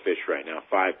smaller fish right now,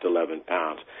 5 to 11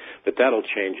 pounds, but that'll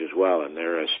change as well. And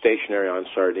they're stationary on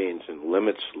sardines and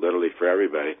limits literally for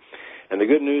everybody. And the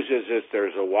good news is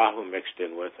there's a wahoo mixed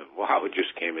in with them. Wahoo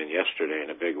just came in yesterday in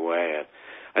a big way. And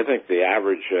I think the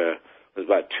average was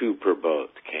about 2 per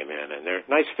boat came in. And they're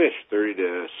nice fish, 30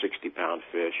 to 60-pound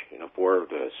fish, 4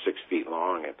 to 6 feet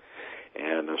long.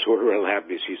 And so we're real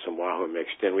happy to see some wahoo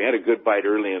mixed in. We had a good bite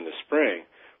early in the spring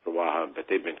for wahoo, but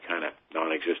they've been kind of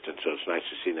non-existent, so it's nice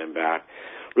to see them back.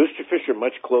 Rooster fish are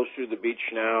much closer to the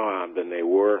beach now than they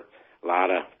were. A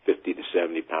lot of 50 to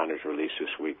 70-pounders released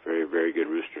this week. Very, very good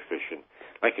rooster fishing.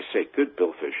 Like I say, good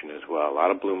bill fishing as well. A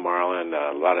lot of blue marlin,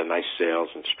 a lot of nice sails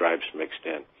and stripes mixed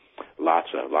in.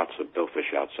 Lots of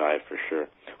billfish outside for sure.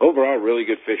 Overall, really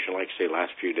good fishing. Like I say,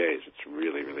 last few days, it's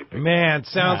really, really big. Man,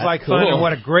 sounds like fun, and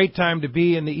what a great time to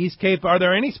be in the East Cape. Are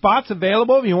there any spots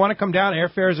available if you want to come down?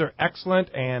 Airfares are excellent,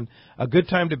 and a good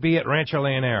time to be at Rancho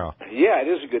Leonero. Yeah, it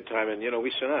is a good time, and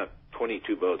we sent out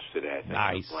 22 boats today, I think.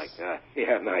 Nice. Something like that.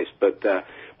 Yeah, nice. But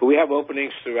we have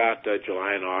openings throughout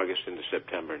July and August into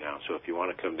September now. So if you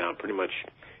want to come down, pretty much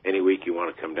any week you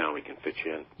want to come down, we can fit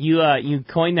you in. You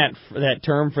coined that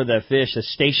term for the fish, a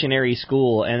stationary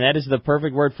school, and that is the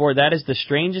perfect word for it. That is the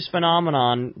strangest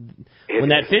phenomenon when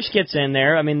that fish gets in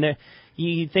there. I mean,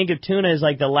 you think of tuna as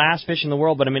like the last fish in the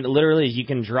world, but I mean, it literally is. You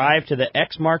can drive to the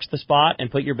X marks the spot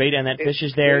and put your bait, and that fish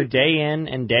is there day in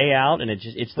and day out, and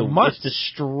it's the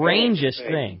strangest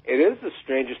thing. It is the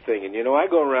strangest thing, and I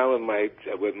go around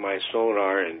with my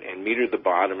sonar and meter the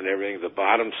bottom and everything. The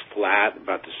bottom's flat,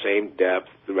 about the same depth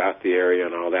throughout the area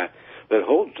and all that. But it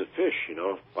holds the fish,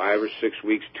 5 or 6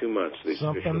 weeks, 2 months.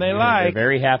 Something they like. They're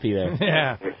very happy there.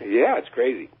 Yeah. Yeah, it's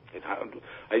crazy.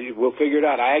 We'll figure it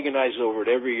out. I agonize over it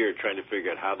every year trying to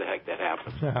figure out how the heck that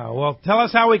happens. Well, tell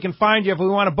us how we can find you if we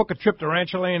want to book a trip to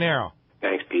Rancho Leonero.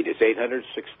 Thanks, Pete. It's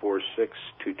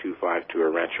 800-646-2252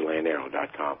 or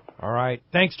rancholeonero.com. All right.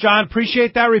 Thanks, John.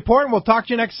 Appreciate that report, and we'll talk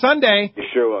to you next Sunday. You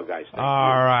sure will, guys. All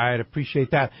right.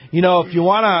 Appreciate that. If you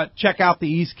want to check out the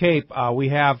East Cape, we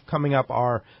have coming up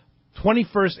our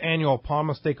 21st annual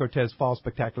Palmas de Cortez Fall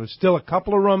Spectacular. Still a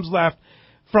couple of rooms left.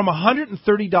 From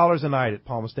 $130 a night at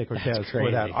Palmas de Cortez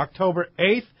for that October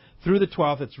 8th through the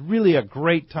 12th. It's really a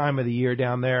great time of the year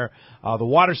down there. The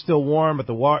water's still warm, but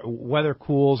the weather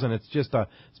cools, and it's just a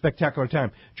spectacular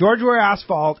time. George Ware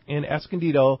Asphalt in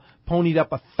Escondido ponied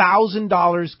up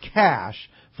 $1,000 cash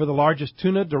for the largest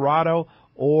tuna, dorado,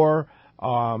 or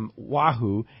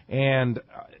wahoo, and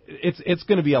it's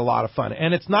going to be a lot of fun.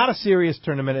 And it's not a serious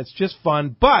tournament. It's just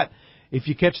fun, but if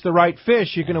you catch the right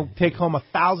fish, you're going to take home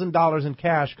 $1,000 in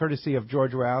cash, courtesy of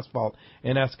George Ware Asphalt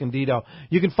in Escondido.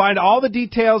 You can find all the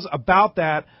details about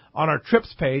that on our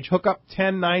trips page,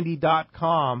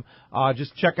 hookup1090.com.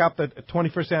 Just check out the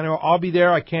 21st annual. I'll be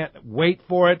there. I can't wait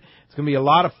for it. It's going to be a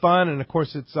lot of fun, and, of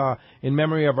course, it's in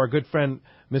memory of our good friend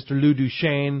Mr. Lou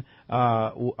Duchesne.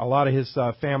 A lot of his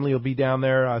family will be down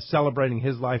there celebrating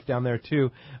his life down there, too.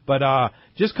 But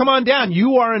just come on down.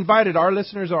 You are invited. Our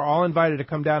listeners are all invited to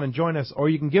come down and join us. Or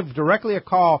you can give directly a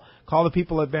call. Call the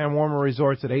people at Van Warmer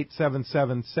Resorts at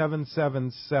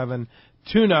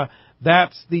 877-777-TUNA.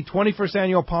 That's the 21st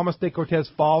annual Palmas de Cortez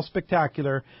Fall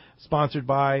Spectacular, sponsored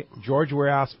by George Ware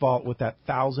Asphalt with that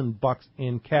 $1,000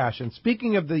 in cash. And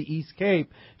speaking of the East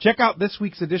Cape, check out this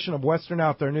week's edition of Western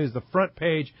Outdoor News. The front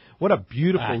page, what a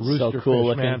beautiful rooster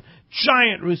fish, man.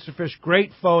 Giant rooster fish,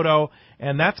 great photo,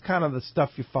 and that's kind of the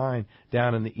stuff you find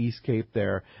down in the East Cape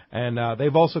there. And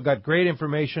they've also got great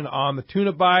information on the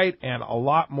tuna bite and a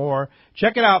lot more.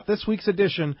 Check it out, this week's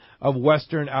edition of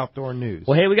Western Outdoor News.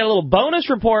 Well, hey, we got a little bonus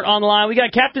report on the line. We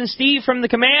got Captain Steve from the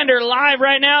Commander live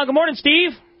right now. Good morning,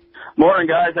 Steve. Morning,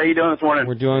 guys. How you doing this morning?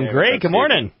 We're doing great. Good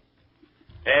morning.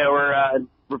 Hey,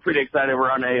 we're pretty excited.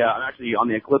 We're on I'm actually on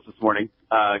the Eclipse this morning,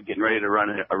 getting ready to run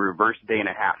a reverse day and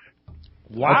a half.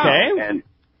 Wow. Okay. And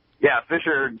yeah, fish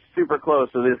are super close.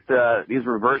 So these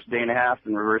reverse day and a half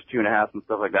and reverse 2.5 and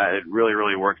stuff like that, it really,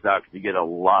 really works out because you get a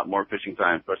lot more fishing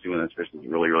time, especially when this fish is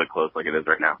really, really close like it is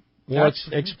right now. Well,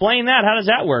 explain that. How does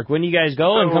that work? When do you guys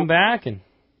go and come back? And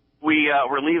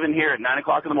We're leaving here at 9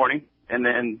 o'clock in the morning, and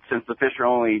then since the fish are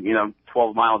only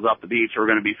 12 miles off the beach, we're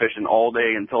going to be fishing all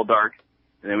day until dark.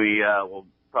 And then we'll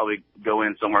probably go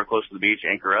in somewhere close to the beach,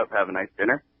 anchor up, have a nice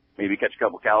dinner, maybe catch a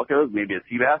couple calicos, maybe a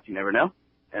sea bass, you never know,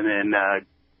 and then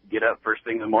get up first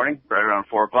thing in the morning, right around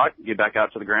 4 o'clock, get back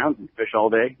out to the grounds and fish all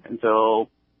day until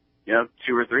 2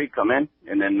 or 3, come in,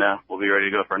 and then we'll be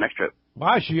ready to go for our next trip.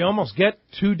 Wow, so you almost get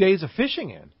 2 days of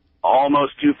fishing in.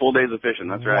 Almost 2 full days of fishing.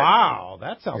 That's right. Wow,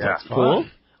 that sounds like fun. Cool.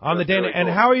 On the day, really and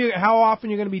cool. how often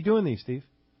are you going to be doing these, Steve?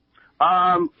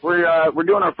 We're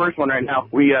doing our first one right now.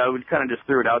 We kind of just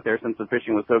threw it out there since the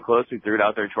fishing was so close. We threw it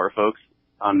out there to our folks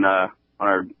on our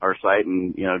site,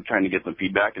 and trying to get some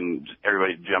feedback, and just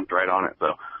everybody jumped right on it.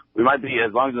 So we might be,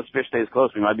 as long as this fish stays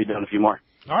close, we might be doing a few more.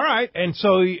 All right. And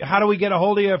so how do we get a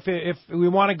hold of you if we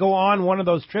want to go on one of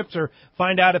those trips or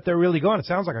find out if they're really going? It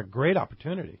sounds like a great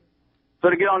opportunity. So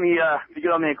to get on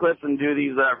the Eclipse and do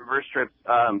these reverse trips,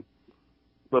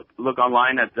 look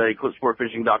online at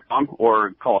eclipsesportfishing.com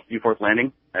or call us Fourth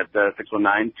Landing at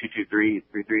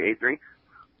 619-223-3383,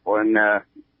 or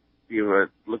you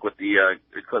look what the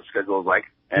Eclipse schedule is like.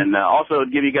 And also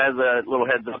give you guys a little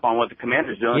heads up on what the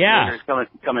Commander's doing. Yeah. The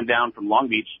Commander's coming down from Long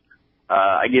Beach.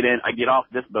 I get off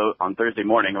this boat on Thursday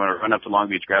morning. I'm going to run up to Long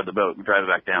Beach, grab the boat, and drive it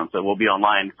back down. So we'll be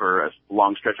online for a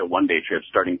long stretch of one-day trips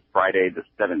starting Friday the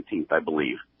 17th, I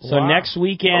believe. So next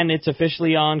weekend, it's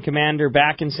officially on Commander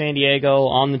back in San Diego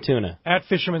on the tuna. At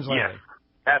Fisherman's Landing.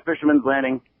 Yeah. At Fisherman's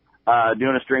Landing,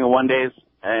 doing a string of one-days.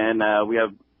 And we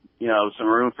have, some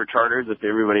room for charters if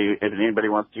anybody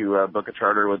wants to book a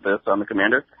charter with us on the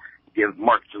Commander. Give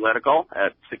Mark Gillette a call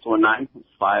at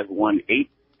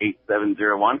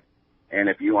 619-518-8701. And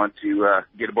if you want to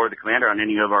get aboard the Commander on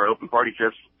any of our open party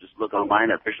trips, just look online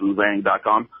at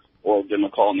fishermanslanding.com or give them a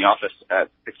call in the office at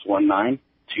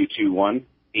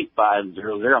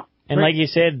 619-221-8500. And like you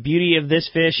said, beauty of this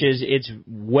fish is it's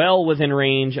well within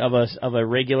range of a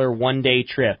regular one-day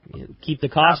trip. Keep the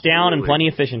cost down and plenty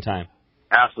of fishing time.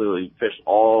 Absolutely. Fish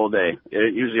all day.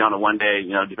 Usually on a one day,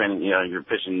 depending, you're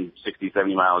fishing 60,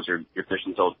 70 miles, you're fishing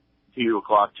until 2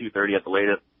 o'clock, 2:30 at the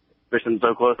latest. Fishing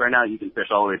so close right now, you can fish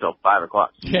all the way till 5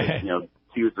 o'clock. So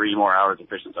 2 or 3 more hours of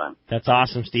fishing time. That's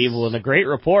awesome, Steve. Well, and a great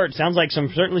report. Sounds like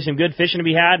certainly some good fishing to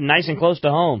be had, and nice and close to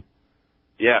home.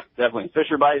 Yeah, definitely.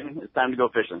 Fish are biting. It's time to go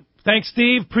fishing. Thanks,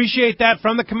 Steve. Appreciate that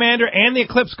from the Commander and the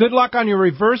Eclipse. Good luck on your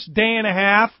reverse day and a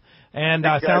half, and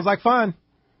sounds like fun.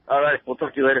 All right, we'll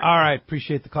talk to you later. All right,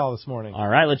 appreciate the call this morning. All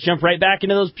right, let's jump right back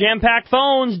into those jam-packed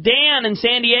phones. Dan in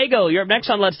San Diego, you're up next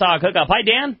on Let's Talk Hookup. Hi,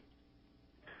 Dan.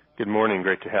 Good morning.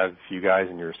 Great to have you guys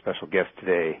and your special guest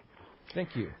today.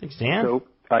 Thank you. Thanks, Dan. So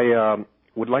I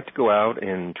would like to go out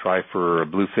and try for a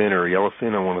bluefin or a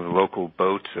yellowfin on one of the local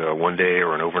boats, one day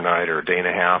or an overnight or a day and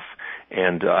a half.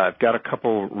 And I've got a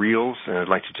couple reels, and I'd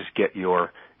like to just get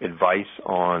your advice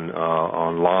on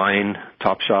line,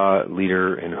 top shot,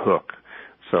 leader, and hook.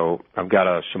 So I've got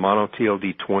a Shimano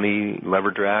TLD 20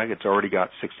 lever drag. It's already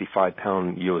got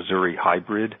 65-pound Yozuri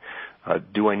hybrid.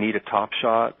 Do I need a top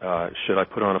shot? Should I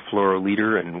put on a fluoro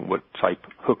leader, and what type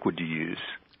hook would you use?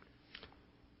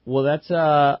 Well, that's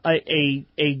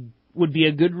would be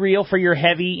a good reel for your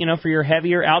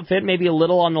heavier outfit. Maybe a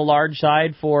little on the large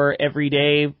side for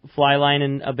everyday fly line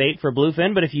and a bait for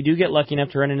bluefin. But if you do get lucky enough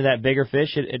to run into that bigger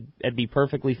fish, it'd be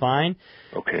perfectly fine.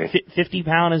 Okay.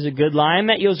 50-pound is a good line.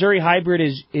 That Yozuri hybrid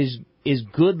is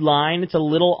good line. It's a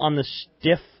little on the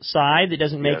stiff side. That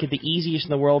doesn't make it the easiest in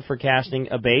the world for casting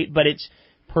a bait, but it's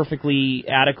perfectly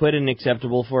adequate and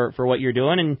acceptable for what you're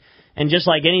doing. And just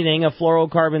like anything, a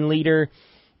fluorocarbon leader,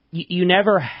 you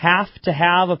never have to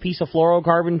have a piece of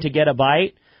fluorocarbon to get a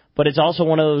bite, but it's also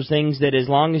one of those things that as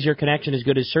long as your connection is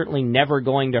good, is certainly never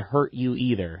going to hurt you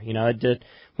either.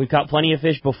 We've caught plenty of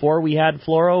fish before we had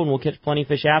fluoro, and we'll catch plenty of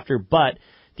fish after, but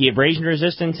the abrasion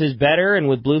resistance is better, and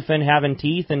with bluefin having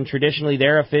teeth, and traditionally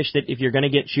they're a fish that if you're going to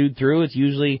get chewed through, it's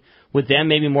usually with them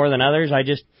maybe more than others. I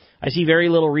see very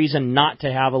little reason not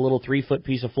to have a little 3-foot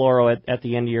piece of fluoro at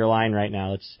the end of your line right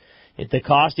now. The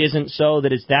cost isn't so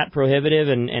that it's that prohibitive,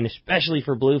 and especially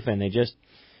for bluefin,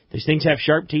 these things have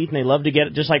sharp teeth, and they love to get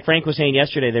it. Just like Frank was saying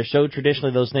yesterday, they're so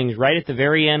traditionally those things right at the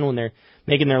very end when they're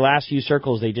making their last few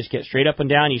circles, they just get straight up and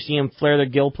down. You see them flare their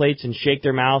gill plates and shake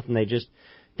their mouth, and they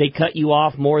cut you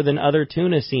off more than other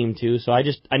tuna seem to. So I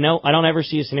don't ever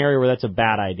see a scenario where that's a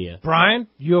bad idea. Brian,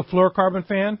 you a fluorocarbon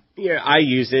fan? Yeah, I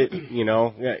use it,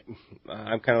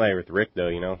 I'm kind of like with Rick, though,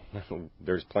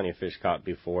 There's plenty of fish caught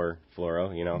before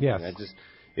fluoro, Yes.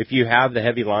 If you have the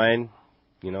heavy line,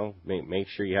 make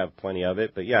sure you have plenty of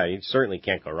it. But, yeah, you certainly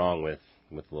can't go wrong with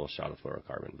with a little shot of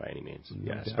fluorocarbon by any means.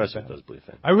 Yeah, especially with those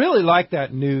bluefin. I really like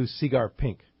that new Cigar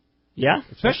Pink. Yeah,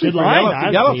 especially for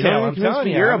yellowtail. I'm telling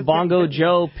you, you're a Bongo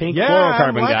Joe pink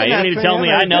fluorocarbon guy. You don't need to tell me.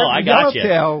 I know. I got you.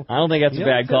 I don't think that's a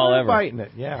bad call ever. Fighting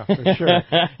it, yeah, for sure.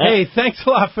 Hey, thanks a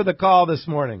lot for the call this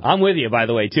morning. I'm with you, by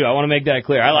the way, too. I want to make that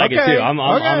clear. I like it too. I'm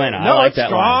in. I like that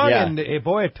strong, line. Yeah. And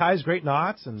boy, it ties great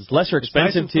knots, and it's lesser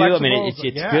expensive nice too. I mean, it's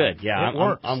good.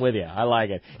 Yeah, I'm with you. I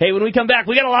like it. Hey, when we come back,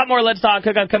 we got a lot more Let's Talk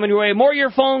Hookup coming your way. More of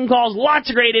your phone calls. Lots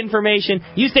of great information.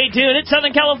 You stay tuned. It's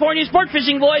Southern California Sport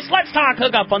Fishing Voice. Let's Talk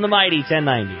Hookup on the Mighty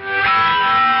 1090.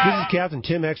 This is Captain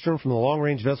Tim Ekstrom from the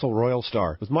long-range vessel Royal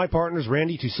Star. With my partners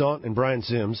Randy Toussaint and Brian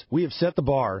Sims, we have set the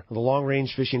bar for the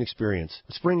long-range fishing experience.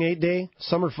 A spring 8-day,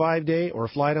 summer 5-day, or a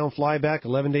fly-down, fly-back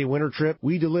 11-day winter trip,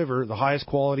 we deliver the highest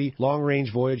quality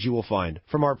long-range voyage you will find.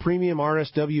 From our premium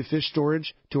RSW fish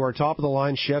storage to our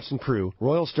top-of-the-line chefs and crew,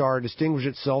 Royal Star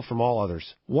distinguishes itself from all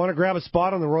others. Want to grab a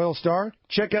spot on the Royal Star?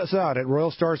 Check us out at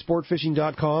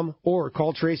RoyalStarSportFishing.com or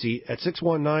call Tracy at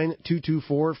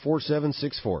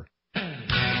 619-224-4764.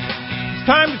 It's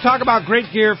time to talk about great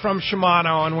gear from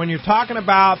Shimano, and when you're talking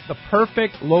about the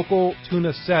perfect local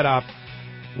tuna setup,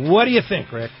 what do you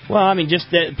think, Rick? Well, I mean, just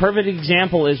the perfect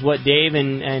example is what Dave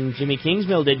and Jimmy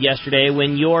Kingsmill did yesterday.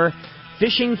 When you're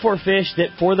fishing for fish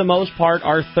that, for the most part,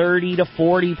 are 30 to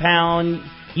 40 pound,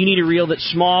 you need a reel that's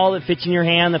small, that fits in your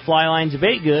hand, the fly line's a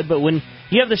bait good. But when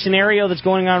you have the scenario that's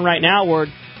going on right now where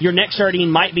your neck sardine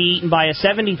might be eaten by a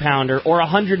 70-pounder or a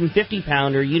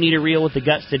 150-pounder, you need a reel with the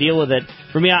guts to deal with it.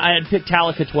 For me, I'd pick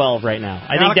Talica 12 right now.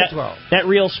 I think that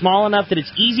reel's small enough that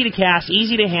it's easy to cast,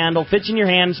 easy to handle, fits in your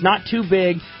hands, not too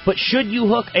big, but should you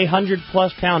hook a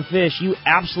 100-plus pound fish, you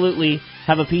absolutely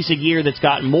have a piece of gear that's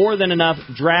got more than enough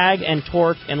drag and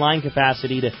torque and line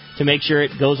capacity to make sure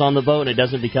it goes on the boat and it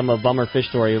doesn't become a bummer fish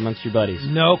story amongst your buddies.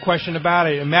 No question about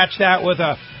it. And match that with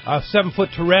a 7-foot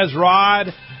Therese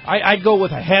rod. I'd go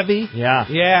with a heavy.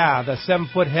 Yeah, the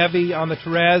 7-foot heavy on the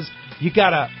Therese. You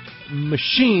got a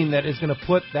machine that is going to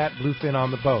put that bluefin on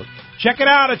the boat. Check it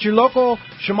out at your local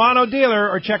Shimano dealer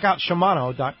or check out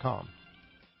Shimano.com.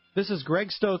 This is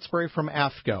Greg Stoatsbury from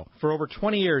AFCO. For over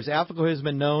 20 years, AFCO has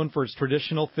been known for its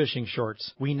traditional fishing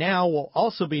shorts. We now will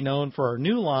also be known for our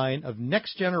new line of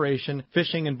next-generation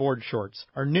fishing and board shorts.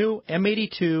 Our new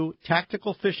M82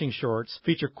 tactical fishing shorts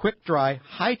feature quick-dry,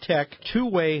 high-tech,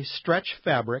 two-way stretch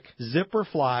fabric, zipper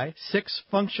fly, 6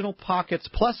 functional pockets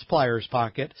plus pliers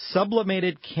pocket,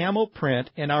 sublimated camo print,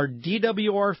 and our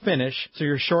DWR finish so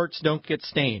your shorts don't get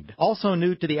stained. Also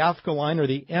new to the AFCO line are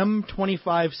the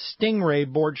M25 Stingray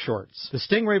board shorts. The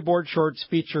Stingray board shorts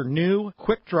feature new,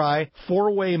 quick-dry,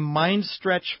 4-way mind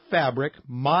stretch fabric,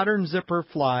 modern zipper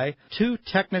fly, 2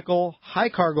 technical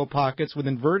high-cargo pockets with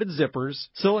inverted zippers,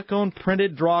 silicone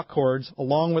printed draw cords,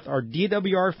 along with our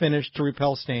DWR finish to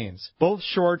repel stains. Both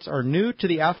shorts are new to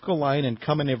the AFCO line and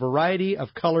come in a variety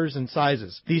of colors and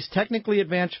sizes. These technically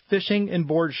advanced fishing and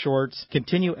board shorts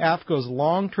continue AFCO's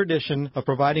long tradition of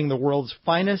providing the world's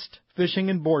finest fishing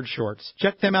and board shorts.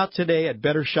 Check them out today at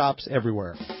better shops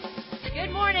everywhere.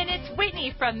 Good morning, it's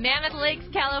Whitney from Mammoth Lakes,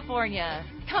 California.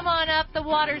 Come on up, the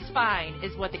water's fine,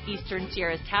 is what the Eastern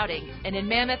Sierra is touting. And in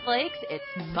Mammoth Lakes, it's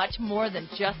much more than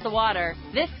just the water.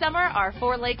 This summer, our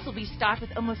 4 lakes will be stocked with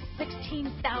almost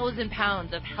 16,000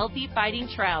 pounds of healthy fighting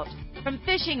trout. From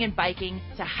fishing and biking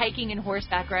to hiking and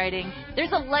horseback riding,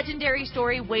 there's a legendary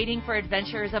story waiting for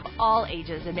adventurers of all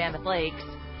ages in Mammoth Lakes.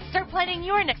 Start planning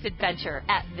your next adventure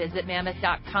at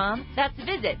visitmammoth.com. That's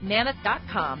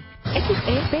visitmammoth.com.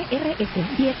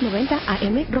 XEPRS 1090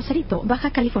 AM, Rosarito, Baja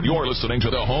California. You're listening to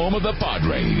the home of the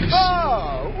Padres.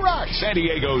 Oh, right. San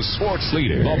Diego's sports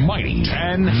leader, the mighty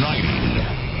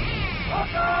 1090.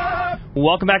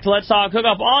 Welcome back to Let's Talk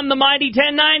Hookup on the Mighty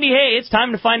 1090. Hey, it's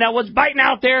time to find out what's biting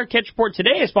out there. Catch Report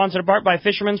today is sponsored in part by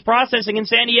Fisherman's Processing in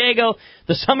San Diego.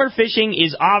 The summer fishing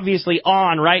is obviously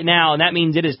on right now, and that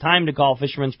means it is time to call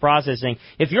Fisherman's Processing.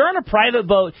 If you're on a private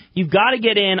boat, you've got to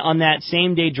get in on that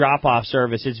same-day drop-off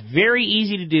service. It's very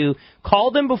easy to do.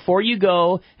 Call them before you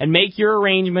go and make your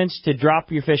arrangements to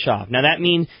drop your fish off. Now, that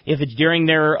means if it's during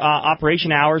their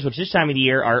operation hours, which this time of the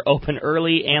year are open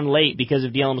early and late because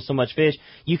of dealing with so much fish,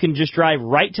 you can just drive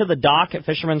right to the dock at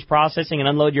Fisherman's Processing and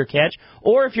unload your catch.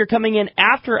 Or if you're coming in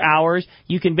after hours,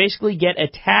 you can basically get a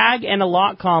tag and a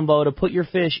lock combo to put your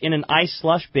fish in an ice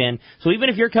slush bin. So even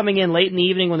if you're coming in late in the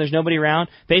evening when there's nobody around,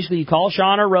 basically you call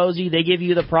Sean or Rosie, they give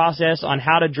you the process on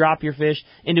how to drop your fish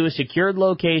into a secured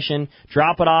location,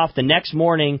 drop it off the next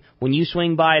morning when you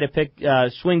swing by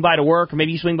to work, or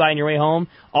maybe you swing by on your way home.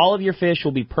 All of your fish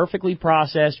will be perfectly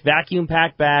processed, vacuum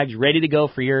packed bags, ready to go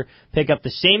for your pickup. The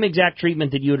same exact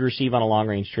treatment that you would receive on a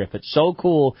long-range trip. It's so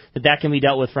cool that can be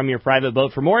dealt with from your private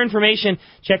boat. For more information,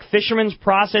 check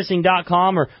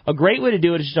fishermansprocessing.com, or a great way to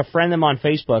do it is just to friend them on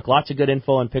Facebook. Lots of good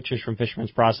info and pictures from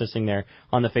Fisherman's Processing there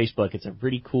on the Facebook. It's a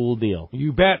pretty cool deal.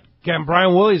 You bet. Captain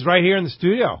Brian Woolley's right here in the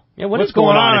studio. Yeah, what's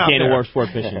going on at Dana Wharf Sport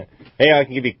Fishing? Hey, I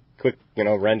can give you a quick,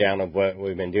 rundown of what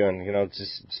we've been doing.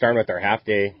 Just starting with our half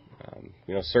day.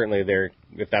 Certainly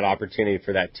if that opportunity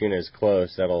for that tuna is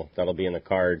close, that'll be in the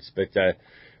cards. But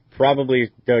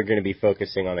probably they're going to be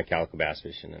focusing on the calico bass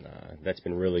fishing, and that's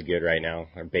been really good right now.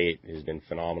 Our bait has been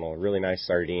phenomenal. A really nice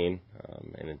sardine,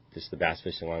 and just the bass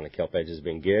fishing along the kelp edge has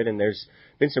been good. And there's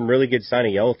been some really good sign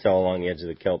of yellowtail along the edge of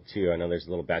the kelp too. I know there's a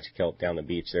little batch of kelp down the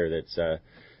beach there that's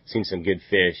seen some good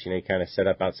fish. You kind of set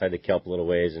up outside the kelp a little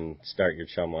ways and start your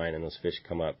chum line, and those fish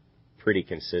come up pretty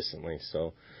consistently.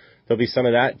 So there'll be some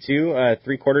of that too.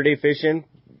 3/4 day fishing.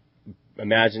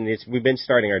 We've been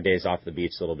starting our days off the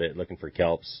beach a little bit, looking for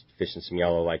kelps, fishing some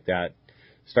yellow like that.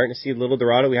 Starting to see a little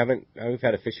Dorado. We've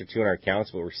had a fish or two in our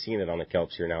accounts, but we're seeing it on the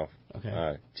kelps here now,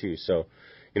 too. So,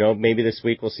 maybe this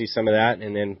week we'll see some of that,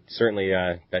 and then certainly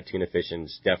that tuna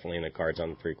fishing's definitely in the cards on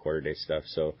the 3/4 day stuff.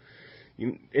 So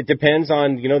it depends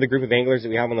on the group of anglers that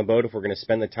we have on the boat, if we're going to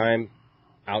spend the time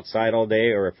outside all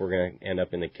day or if we're going to end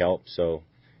up in the kelp. So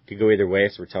could go either way,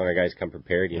 so we're telling our guys come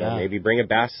prepared. Maybe bring a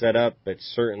bass set up, but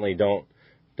certainly don't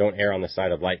err on the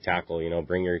side of light tackle.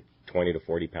 Bring your 20 to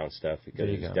 40 pound stuff, because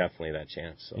there's definitely that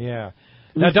chance. So. Yeah.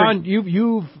 Now, Don,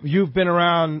 you've been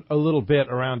around a little bit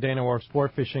around Dana Wharf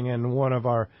Sport Fishing, and one of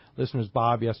our listeners,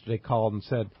 Bob, yesterday called and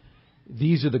said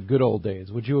these are the good old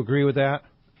days. Would you agree with that?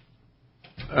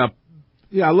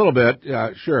 Yeah, a little bit.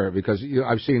 Yeah, sure, because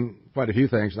I've seen quite a few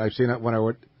things. I've seen it when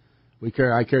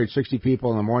I carried 60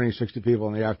 people in the morning, 60 people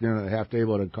in the afternoon, and a half day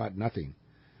boat and caught nothing.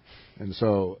 And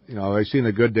so, I've seen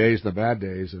the good days, the bad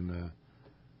days, and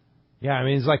yeah,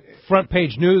 it's like front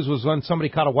page news was when somebody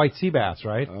caught a white sea bass,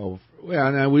 right? Oh, yeah,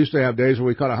 and we used to have days where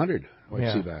we caught 100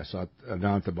 white sea bass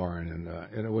down at the barn,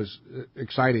 and it was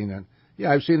exciting. And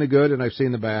yeah, I've seen the good and I've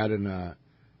seen the bad, and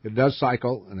it does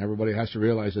cycle, and everybody has to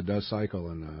realize it does cycle.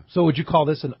 And so, would you call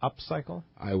this an up cycle?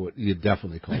 I would. You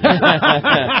definitely call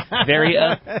it very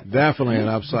up. Definitely an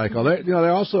up cycle.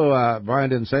 They're also Brian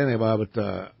didn't say anything about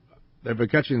it. They've been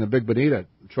catching the big bonita,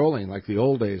 trolling like the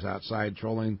old days outside,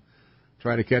 trolling,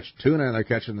 trying to catch tuna, and they're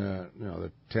catching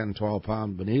the 10, 12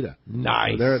 pound bonita.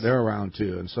 Nice. So they're around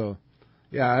too, and so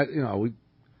yeah,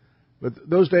 but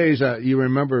those days you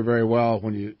remember very well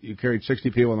when you carried 60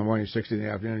 people in the morning, 60 in the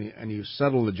afternoon, and you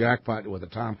settled the jackpot with a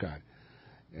tomcat.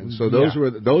 And so those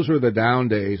were the down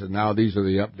days, and now these are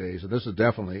the up days, and this is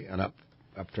definitely an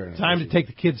upturn. Time to take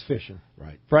the kids fishing.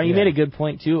 Right. Brian, you made a good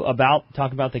point, too,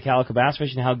 talking about the calico bass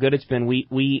fishing and how good it's been.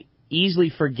 We easily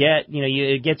forget,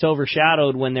 it gets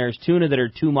overshadowed when there's tuna that are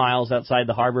 2 miles outside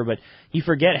the harbor, but you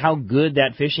forget how good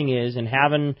that fishing is, and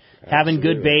having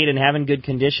good bait and having good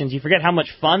conditions. You forget how much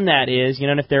fun that is,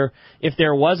 and if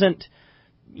there wasn't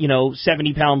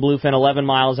 70-pound bluefin 11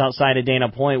 miles outside of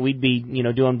Dana Point, we'd be,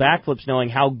 doing backflips knowing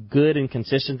how good and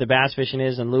consistent the bass fishing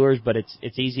is and lures, but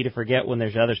it's easy to forget when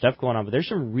there's other stuff going on. But there's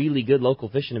some really good local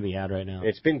fishing to be had right now.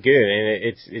 It's been good, and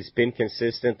it's been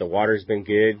consistent. The water's been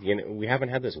good. We haven't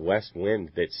had this west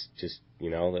wind that's just,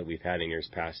 that we've had in years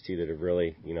past, too, that have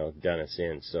really, done us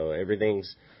in. So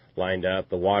everything's lined up.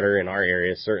 The water in our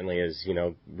area certainly is,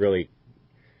 really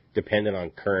dependent on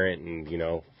current and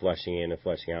flushing in and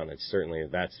flushing out, and it's certainly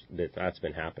that's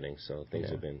been happening. So things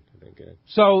have been good.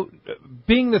 So,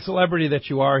 being the celebrity that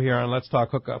you are here on Let's Talk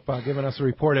Hookup, giving us a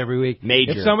report every week.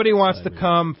 Major. If somebody wants to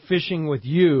come fishing with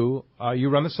you, you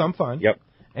run the Some Fun. Yep.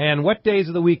 And what days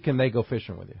of the week can they go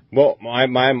fishing with you? Well,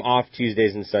 I'm off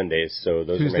Tuesdays and Sundays, so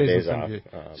those Tuesdays are my days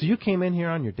off. So you came in here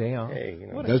on your day off? Hey,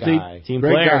 what a guy. Team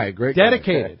great player. guy, great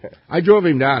dedicated. Guy. I drove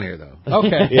him down here, though.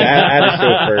 Okay. Yeah, I had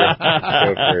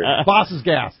a chauffeur. Boss's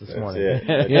gas this morning.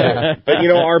 That's it. But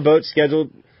our boat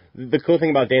scheduled. The cool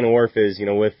thing about Dana Wharf is,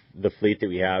 with the fleet that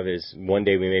we have, is one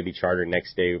day we may be chartered,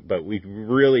 next day, but we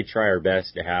really try our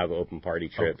best to have open party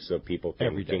trips so people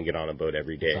can get on a boat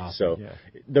every day. Awesome.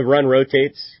 So the run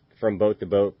rotates from boat to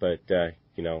boat, but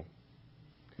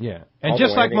yeah, and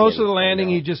just like most of the landing,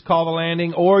 you just call the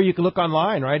landing, or you can look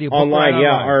online, right? You book online, right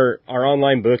online. Our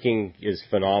online booking is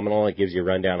phenomenal. It gives you a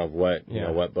rundown of what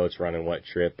what boats run and what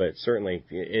trip, but certainly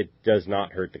it does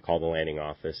not hurt to call the landing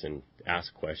office and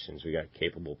ask questions. We got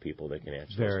capable people that can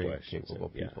answer those questions. Capable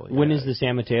people. Yeah. When is the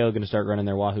San Mateo going to start running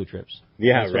their Wahoo trips?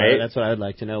 Yeah, That's what I'd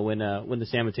like to know, when the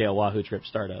San Mateo Wahoo trips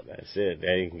start up. That's it.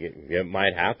 It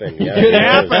might happen. Yeah, it could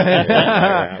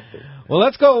happen. Well,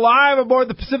 let's go live aboard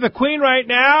the Pacific Queen right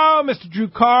now. Mr. Drew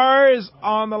Carr is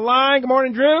on the line. Good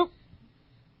morning, Drew.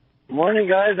 Good morning,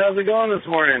 guys. How's it going this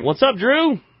morning? What's up,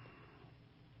 Drew?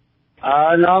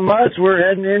 Not much. We're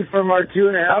heading in from our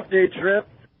 2.5-day trip.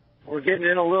 We're getting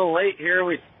in a little late here.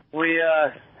 We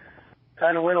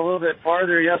kind of went a little bit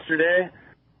farther yesterday.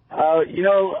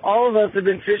 All of us have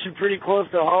been fishing pretty close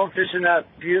to home, fishing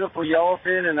that beautiful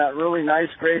yellowfin and that really nice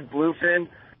grade bluefin.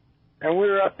 And we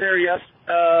were up there,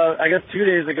 2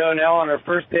 days ago now on our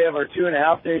first day of our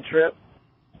 2.5-day trip.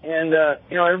 And,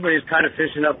 everybody's kind of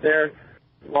fishing up there.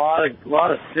 A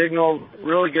lot of signal,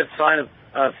 really good sign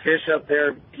of fish up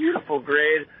there, beautiful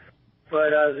grade.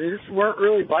 But they just weren't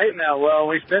really biting that well.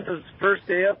 We spent the first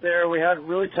day up there. We had a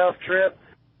really tough trip,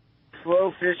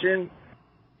 slow fishing.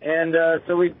 And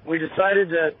so we decided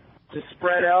to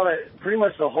spread out. Pretty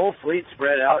much the whole fleet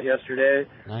spread out yesterday,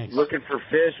 looking for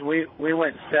fish. We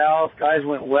went south, guys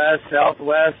went west,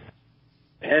 southwest,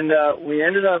 and we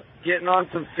ended up getting on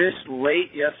some fish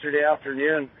late yesterday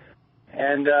afternoon.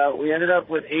 And we ended up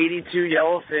with 82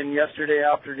 yellowfin yesterday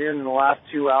afternoon in the last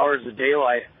 2 hours of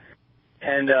daylight,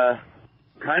 and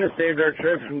kind of saved our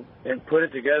trip and put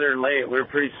it together late. We were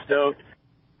pretty stoked.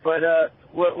 But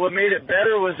what made it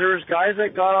better was there was guys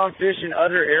that got on fish in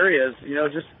other areas,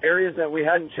 just areas that we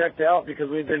hadn't checked out because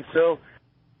we've been so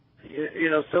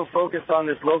focused on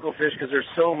this local fish because there's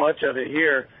so much of it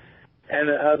here. And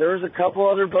there was a couple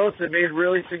other boats that made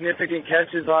really significant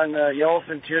catches on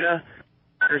yellowfin tuna.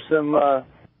 There's some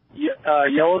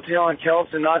yellowtail on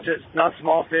kelps, and not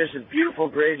small fish, and beautiful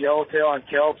grade yellowtail on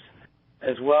kelps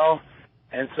as well.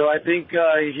 And so I think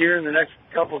here in the next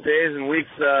couple of days and weeks,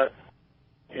 I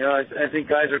think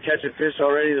guys are catching fish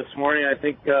already this morning. I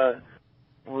think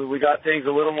we got things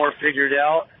a little more figured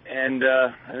out, and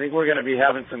I think we're going to be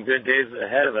having some good days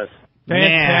ahead of us.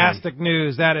 Fantastic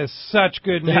news. That is such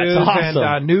good news. That's awesome.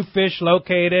 And new fish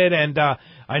located, and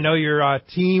I know your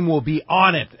team will be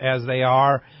on it as they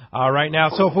are right now.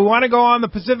 So if we want to go on the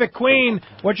Pacific Queen,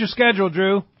 what's your schedule,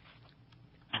 Drew?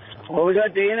 Well, we got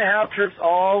 1.5 trips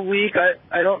all week.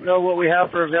 I don't know what we have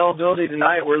for availability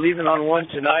tonight. We're leaving on one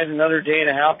tonight, another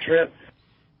 1.5 trip,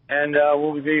 and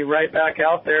we'll be right back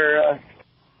out there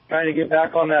trying to get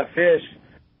back on that fish.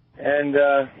 And,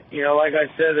 like I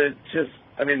said,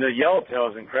 the yellowtail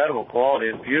is incredible quality.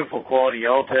 It's beautiful quality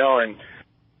yellowtail,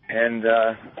 and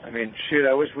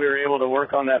I wish we were able to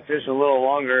work on that fish a little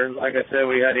longer. Like I said,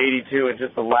 we had 82 in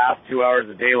just the last 2 hours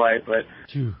of daylight, but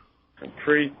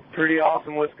pretty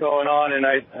awesome what's going on, and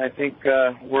I think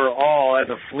we're all, as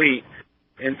a fleet,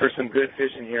 in for some good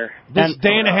fishing here. This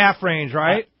 1.5 range,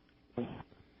 right?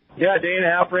 Yeah,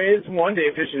 1.5 range. 1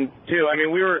 day fishing, too. I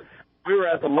mean, we were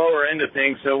at the lower end of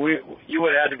things, so you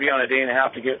would have had to be on a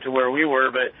 1.5 to get to where we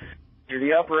were, but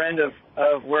the upper end of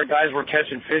where guys were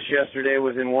catching fish yesterday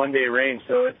was in 1 day range,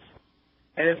 so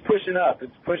it's pushing up.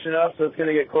 It's pushing up, so it's going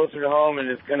to get closer to home, and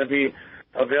it's going to be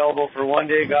available for 1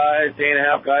 day guys,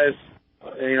 1.5 guys,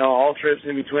 all trips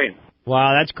in between.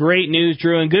 Wow, that's great news,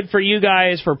 Drew, and good for you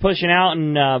guys for pushing out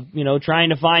and, trying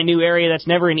to find new area. That's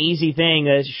never an easy thing.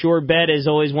 A shore bed is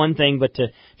always one thing, but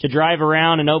to drive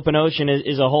around an open ocean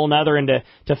is a whole nother, and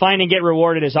to find and get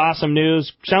rewarded is awesome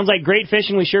news. Sounds like great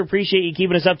fishing. We sure appreciate you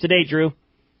keeping us up to date, Drew.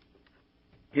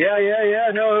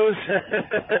 Yeah. No, it was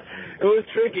it was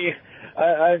tricky.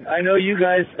 I know you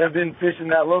guys have been fishing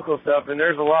that local stuff, and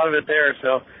there's a lot of it there,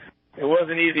 so it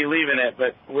wasn't easy leaving it,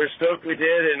 but we're stoked we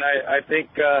did, and I think,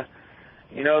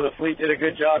 the fleet did a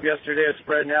good job yesterday of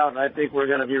spreading out, and I think we're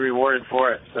going to be rewarded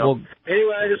for it. So,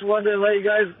 anyway, I just wanted to let you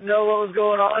guys know what was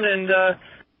going on, and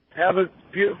have a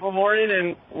beautiful morning,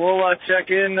 and we'll check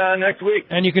in next week.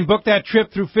 And you can book that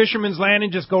trip through Fisherman's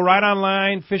Landing. Just go right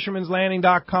online,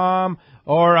 fishermanslanding.com,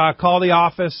 or call the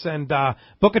office and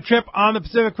book a trip on the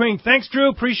Pacific Queen. Thanks, Drew.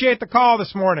 Appreciate the call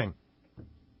this morning.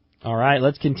 All right,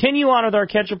 let's continue on with our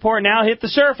catch report. Now hit the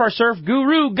surf. Our surf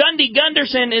guru, Gundy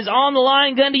Gunderson, is on the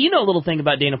line. Gundy, you know a little thing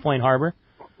about Dana Point Harbor.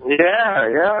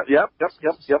 Yep.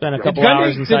 Spent a couple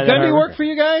hours inside Did Gundy work for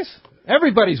you guys?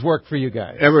 Everybody's worked for you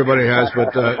guys. Everybody has,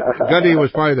 but Gundy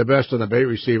was probably the best on the bait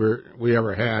receiver we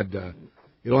ever had.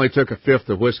 It only took a fifth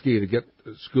of whiskey to get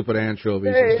scooping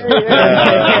anchovies. Hey,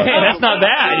 that's not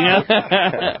bad,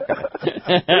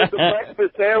 It was a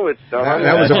breakfast sandwich, though.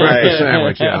 That was a breakfast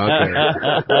sandwich, yeah, okay.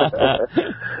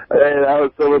 Hey, that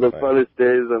was some of the funnest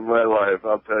days of my life,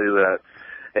 I'll tell you that.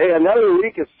 Hey, another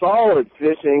week of solid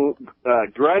fishing.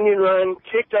 Grunion Run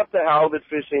kicked up the halibut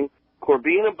fishing.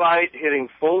 Corbina Bite hitting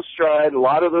full stride. A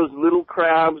lot of those little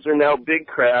crabs are now big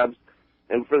crabs.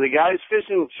 And for the guys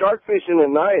shark fishing at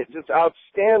night, just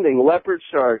outstanding. Leopard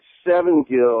sharks,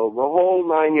 7-gill, the whole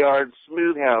 9 yards,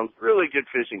 smooth hounds, really good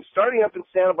fishing. Starting up in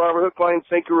Santa Barbara, hook, line,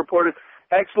 sinker reported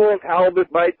excellent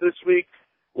halibut bite this week.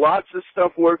 Lots of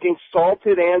stuff working.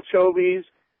 Salted anchovies,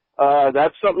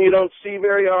 That's something you don't see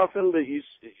very often, but you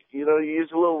use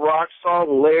a little rock salt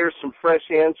and layer some fresh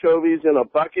anchovies in a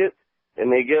bucket,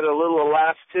 and they get a little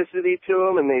elasticity to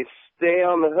them, and they stay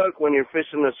on the hook when you're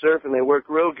fishing the surf, and they work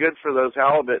real good for those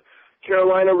halibut.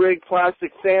 Carolina rig,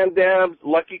 plastic sand dabs,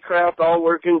 Lucky Craft, all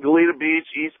working. Goleta Beach,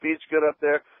 East Beach, good up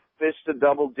there. Fish to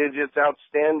double digits,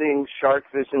 outstanding shark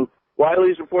fishing.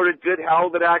 Wiley's reported good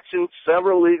halibut action,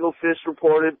 several legal fish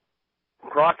reported.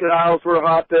 Crocodiles were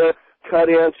hot there. Cut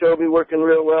anchovy working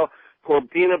real well.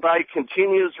 Corbina bite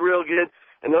continues real good.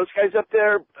 And those guys up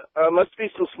there, must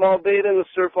be some small bait in the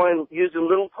surf line using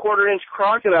little 1/4-inch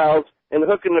crocodiles and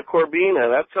hooking the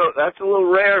Corbina. That's a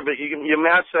little rare, but you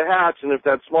match the hatch, and if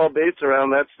that small bait's around,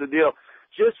 that's the deal.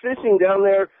 Just fishing down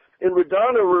there in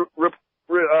Redondo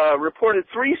reported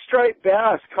 3 striped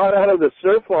bass caught out of the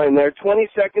surf line there,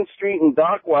 22nd Street and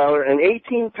Dockweiler, an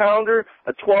 18-pounder,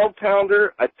 a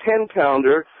 12-pounder, a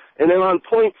 10-pounder. And then on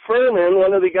Point Furman,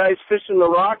 one of the guys fishing the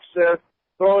rocks there,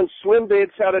 throwing swim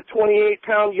baits, had a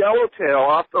 28-pound yellowtail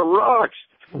off the rocks.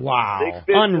 Wow.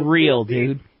 Unreal,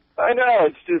 dude. I know,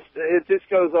 it just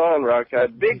goes on,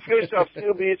 Rockhead. Big fish off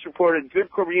Steel Beach reported good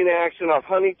Corbina action off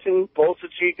Huntington, Bolsa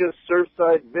Chica,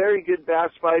 Surfside. Very good bass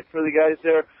fight for the guys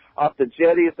there off the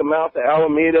jetty at the mouth of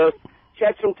Alameda.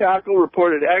 Catch and Tackle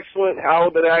reported excellent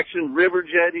halibut action. River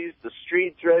jetties, the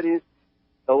street jetties.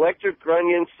 Electric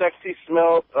Grunion, Sexy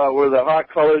Smell were the hot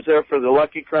colors there for the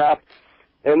Lucky Craft.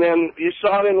 And then you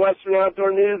saw it in Western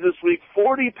Outdoor News this week,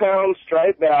 40-pound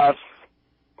striped bass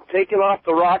taken off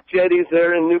the rock jetties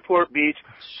there in Newport Beach,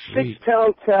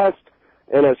 6-pound test,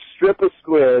 and a strip of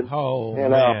squid,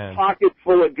 and a pocket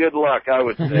full of good luck, I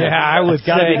would say. Yeah, I would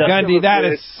say, Gundy, that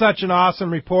is such an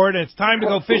awesome report. It's time to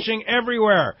go fishing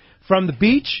everywhere, from the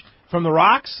beach, from the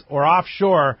rocks, or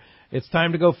offshore. It's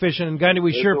time to go fishing. And, Gundy,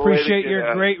 we sure appreciate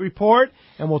your great report,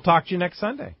 and we'll talk to you next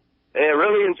Sunday. Hey,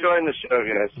 really enjoying the show,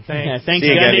 guys. Thanks. Thanks,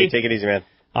 Gundy. Take it easy, man.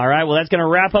 All right, well, that's going to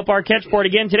wrap up our catch report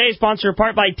again. Today, sponsored in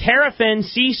part by Terrafin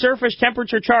Sea Surface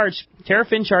Temperature Charts.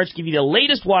 Terrafin charts give you the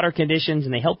latest water conditions,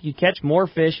 and they help you catch more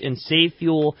fish and save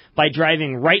fuel by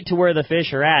driving right to where the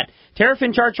fish are at.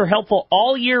 Terrafin charts are helpful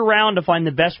all year round to find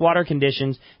the best water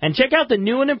conditions. And check out the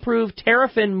new and improved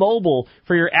Terrafin Mobile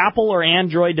for your Apple or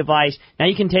Android device. Now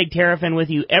you can take Terrafin with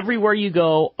you everywhere you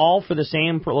go, all for the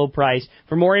same low price.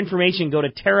 For more information, go to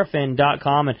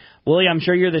terrafin.com. And, Woolley, I'm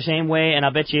sure you're the same way, and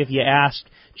I'll bet you if you ask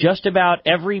just about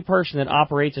every person that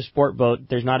operates a sport boat,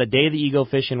 there's not a day that you go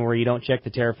fishing where you don't check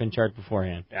the Terrafin chart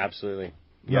beforehand. Absolutely.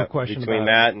 No question Between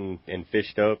about that and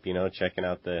Fish Dope, checking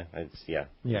out Yeah,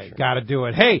 you got to do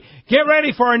it. Hey, get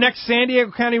ready for our next San Diego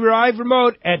County Live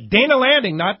remote at Dana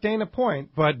Landing, not Dana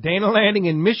Point, but Dana Landing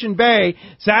in Mission Bay,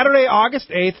 Saturday, August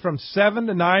 8th from 7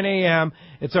 to 9 a.m.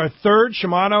 It's our third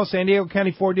Shimano San Diego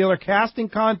County 4-dealer casting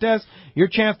contest. Your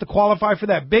chance to qualify for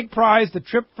that big prize, the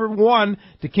trip for one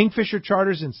to Kingfisher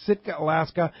Charters in Sitka,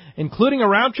 Alaska, including a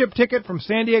round-trip ticket from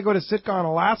San Diego to Sitka on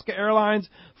Alaska Airlines,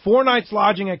 4 nights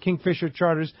lodging at Kingfisher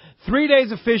Charters, 3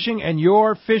 days of fishing, and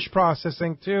your fish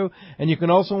processing, too. And you can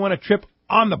also win a trip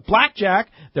on the Blackjack,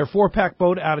 their 4-pack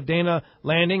boat out of Dana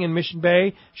Landing in Mission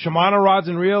Bay, Shimano rods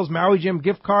and reels, Maui Jim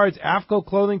gift cards, AFCO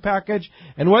clothing package.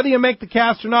 And whether you make the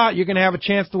cast or not, you're going to have a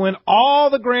chance to win all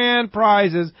the grand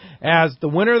prizes as the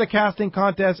winner of the casting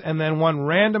contest, and then one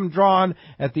random drawn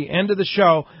at the end of the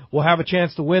show will have a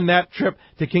chance to win that trip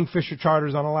to Kingfisher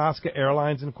Charters on Alaska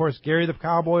Airlines. And, of course, Gary the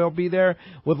Cowboy will be there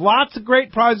with lots of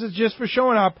great prizes just for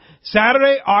showing up.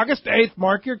 Saturday, August 8th,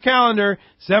 mark your calendar,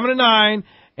 7 to 9.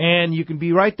 And you can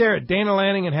be right there at Dana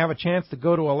Landing and have a chance to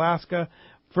go to Alaska,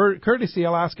 for courtesy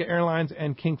Alaska Airlines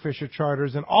and Kingfisher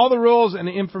Charters. And all the rules and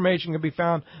the information can be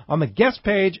found on the guest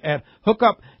page at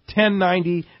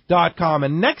hookup1090.com.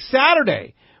 And next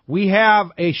Saturday, we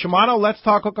have a Shimano Let's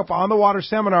Talk Hookup on the Water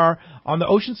seminar on the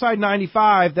Oceanside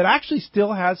 95 that actually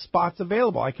still has spots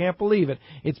available. I can't believe it.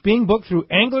 It's being booked through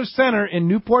Angler Center in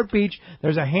Newport Beach.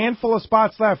 There's a handful of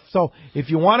spots left. So if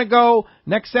you want to go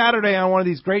next Saturday on one of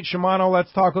these great Shimano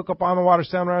Let's Talk Hookup on the Water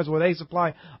seminars where they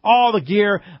supply all the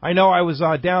gear. I know I was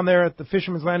down there at the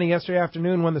Fisherman's Landing yesterday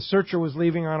afternoon when the Searcher was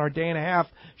leaving on our day-and-a-half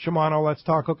Shimano Let's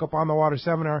Talk Hookup on the Water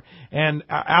seminar. And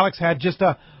Alex had just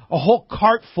a whole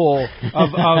cart full of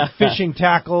fishing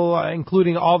tackle,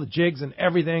 including all the jigs and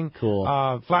everything. Cool.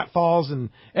 Flat falls and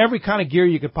every kind of gear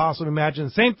you could possibly imagine.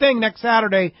 Same thing next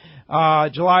Saturday,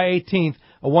 July 18th,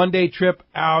 a one-day trip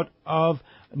out of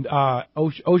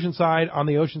Oceanside on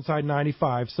the Oceanside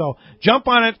 95. So jump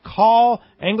on it. Call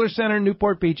Angler Center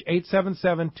Newport Beach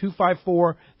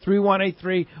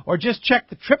 877-254-3183 or just check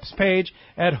the trips page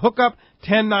at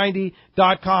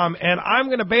hookup1090.com. And I'm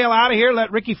going to bail out of here.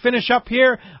 Let Ricky finish up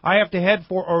here. I have to head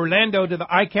for Orlando to the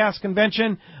ICAST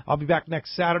convention. I'll be back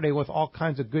next Saturday with all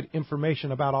kinds of good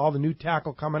information about all the new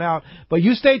tackle coming out. But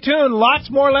you stay tuned. Lots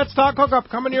more Let's Talk Hookup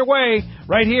coming your way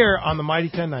right here on the Mighty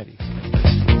 1090.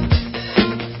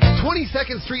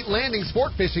 22nd Street Landing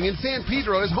Sport Fishing in San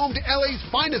Pedro is home to LA's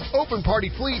finest open party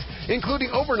fleet, including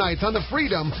overnights on the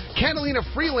Freedom, Catalina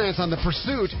Freelance on the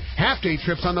Pursuit, half-day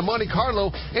trips on the Monte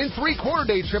Carlo, and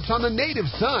three-quarter-day trips on the Native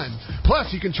Sun.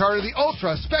 Plus, you can charter the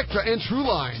Ultra, Spectra, and True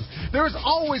Line. There is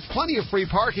always plenty of free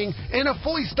parking and a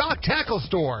fully stocked tackle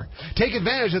store. Take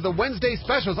advantage of the Wednesday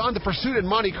specials on the Pursuit and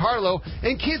Monte Carlo,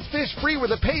 and kids fish free with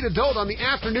a paid adult on the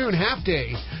afternoon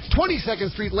half-day.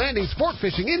 22nd Street Landing Sport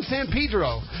Fishing in San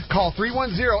Pedro. Call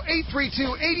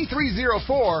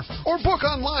 310-832-8304 or book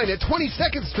online at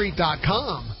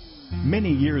 22ndstreet.com.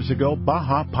 Many years ago,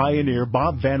 Baja pioneer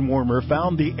Bob Van Wormer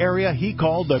found the area he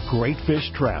called the Great Fish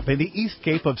Trap in the East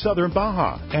Cape of southern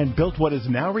Baja and built what is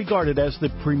now regarded as the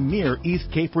premier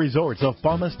East Cape resorts of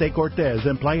Palmas de Cortez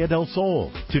and Playa del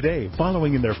Sol. Today,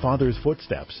 following in their father's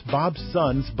footsteps, Bob's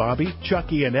sons, Bobby,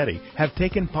 Chucky, and Eddie, have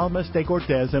taken Palmas de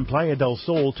Cortez and Playa del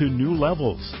Sol to new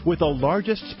levels. With the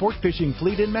largest sport fishing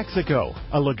fleet in Mexico,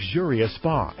 a luxurious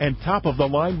spa, and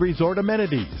top-of-the-line resort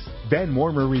amenities, Van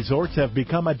Wormer Resorts have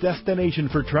become a destination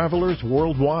for travelers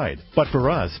worldwide. But for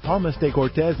us, Palmas de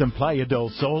Cortez and Playa del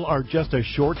Sol are just a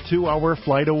short 2-hour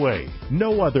flight away.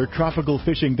 No other tropical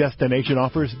fishing destination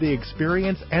offers the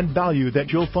experience and value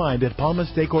that you'll find at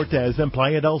Palmas de Cortez and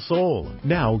Playa del Sol.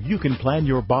 Now you can plan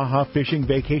your Baja fishing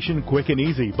vacation quick and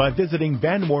easy by visiting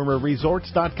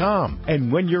VanWormerResorts.com.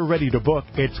 And when you're ready to book,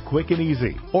 it's quick and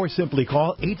easy. Or simply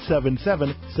call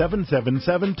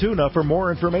 877-777-TUNA for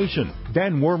more information.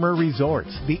 Van Wormer Resorts,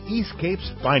 the East Cape's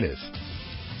finest.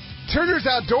 Turner's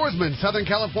Outdoorsman, Southern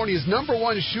California's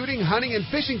 #1 shooting, hunting, and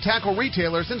fishing tackle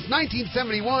retailer since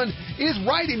 1971, is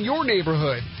right in your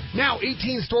neighborhood. Now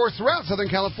 18 stores throughout Southern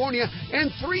California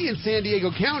and 3 in San Diego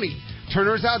County.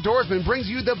 Turner's Outdoorsman brings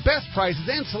you the best prices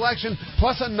and selection,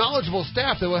 plus a knowledgeable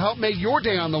staff that will help make your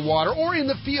day on the water or in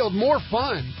the field more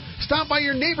fun. Stop by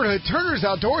your neighborhood Turner's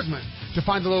Outdoorsman. To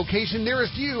find the location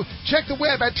nearest you, check the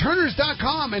web at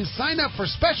turners.com and sign up for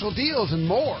special deals and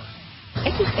more.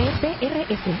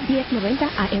 XEPRS 1090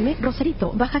 AM,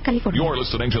 Rosarito, Baja California. You're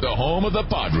listening to the home of the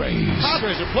Padres.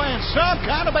 Padres are playing some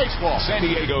kind of baseball. San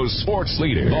Diego's sports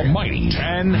leader, the Mighty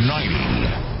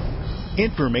 1090.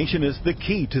 Information is the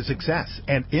key to success,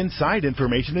 and inside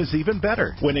information is even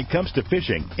better. When it comes to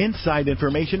fishing, inside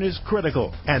information is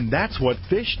critical, and that's what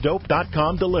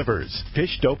FishDope.com delivers.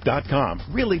 FishDope.com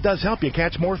really does help you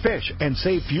catch more fish and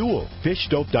save fuel.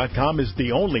 FishDope.com is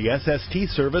the only SST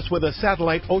service with a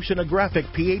satellite oceanographic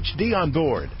PhD on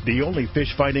board, the only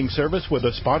fish finding service with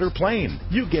a spotter plane.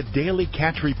 You get daily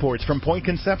catch reports from Point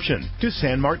Conception to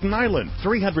San Martin Island,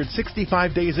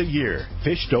 365 days a year.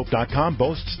 FishDope.com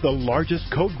boasts the largest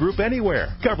code group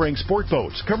anywhere, covering sport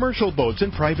boats, commercial boats,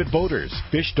 and private boaters.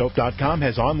 FishDope.com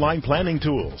has online planning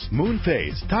tools, moon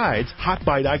phase, tides, hot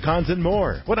bite icons, and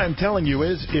more. What I'm telling you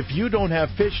is, if you don't have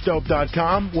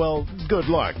FishDope.com, well, good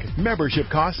luck. Membership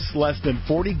costs less than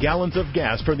 40 gallons of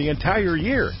gas for the entire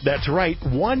year. That's right,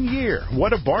 1 year.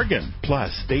 What a bargain.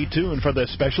 Plus, stay tuned for the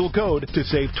special code to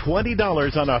save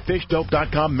 $20 on a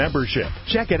FishDope.com membership.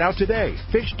 Check it out today.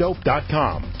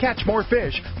 FishDope.com. Catch more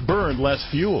fish, burn less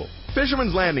fuel.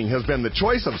 Fisherman's Landing has been the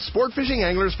choice of sport fishing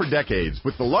anglers for decades,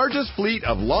 with the largest fleet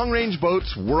of long-range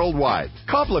boats worldwide,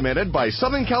 complemented by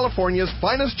Southern California's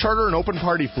finest charter and open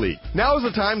party fleet. Now is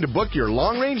the time to book your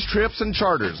long-range trips and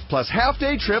charters, plus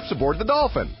half-day trips aboard the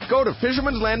Dolphin. Go to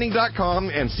Fisherman'sLanding.com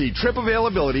and see trip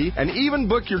availability, and even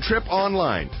book your trip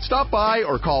online. Stop by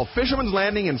or call Fisherman's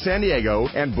Landing in San Diego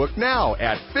and book now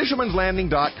at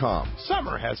Fisherman'sLanding.com.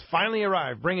 Summer has finally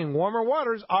arrived, bringing warmer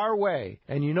waters our way.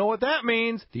 And you know what that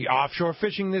means. The offshore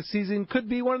fishing this season could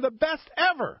be one of the best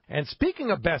ever. And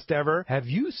speaking of best ever, have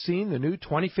you seen the new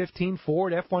 2015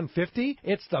 Ford F-150?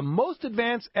 It's the most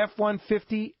advanced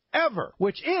F-150 ever,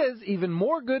 which is even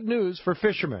more good news for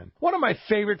fishermen. One of my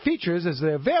favorite features is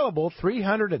the available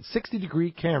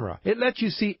 360-degree camera. It lets you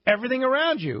see everything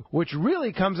around you, which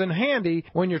really comes in handy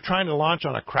when you're trying to launch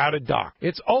on a crowded dock.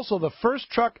 It's also the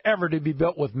first truck ever to be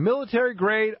built with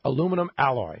military-grade aluminum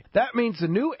alloy. That means the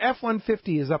new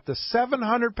F-150 is up to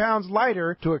 700 pounds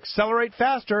lighter to accelerate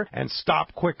faster and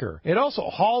stop quicker. It also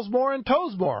hauls more and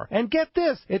tows more. And get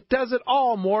this, it does it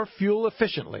all more fuel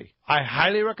efficiently. I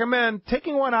highly recommend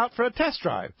taking one out for a test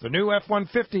drive. The new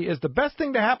F-150 is the best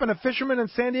thing to happen to fishermen in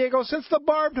San Diego since the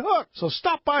barbed hook. So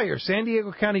stop by your San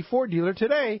Diego County Ford dealer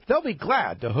today. They'll be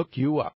glad to hook you up.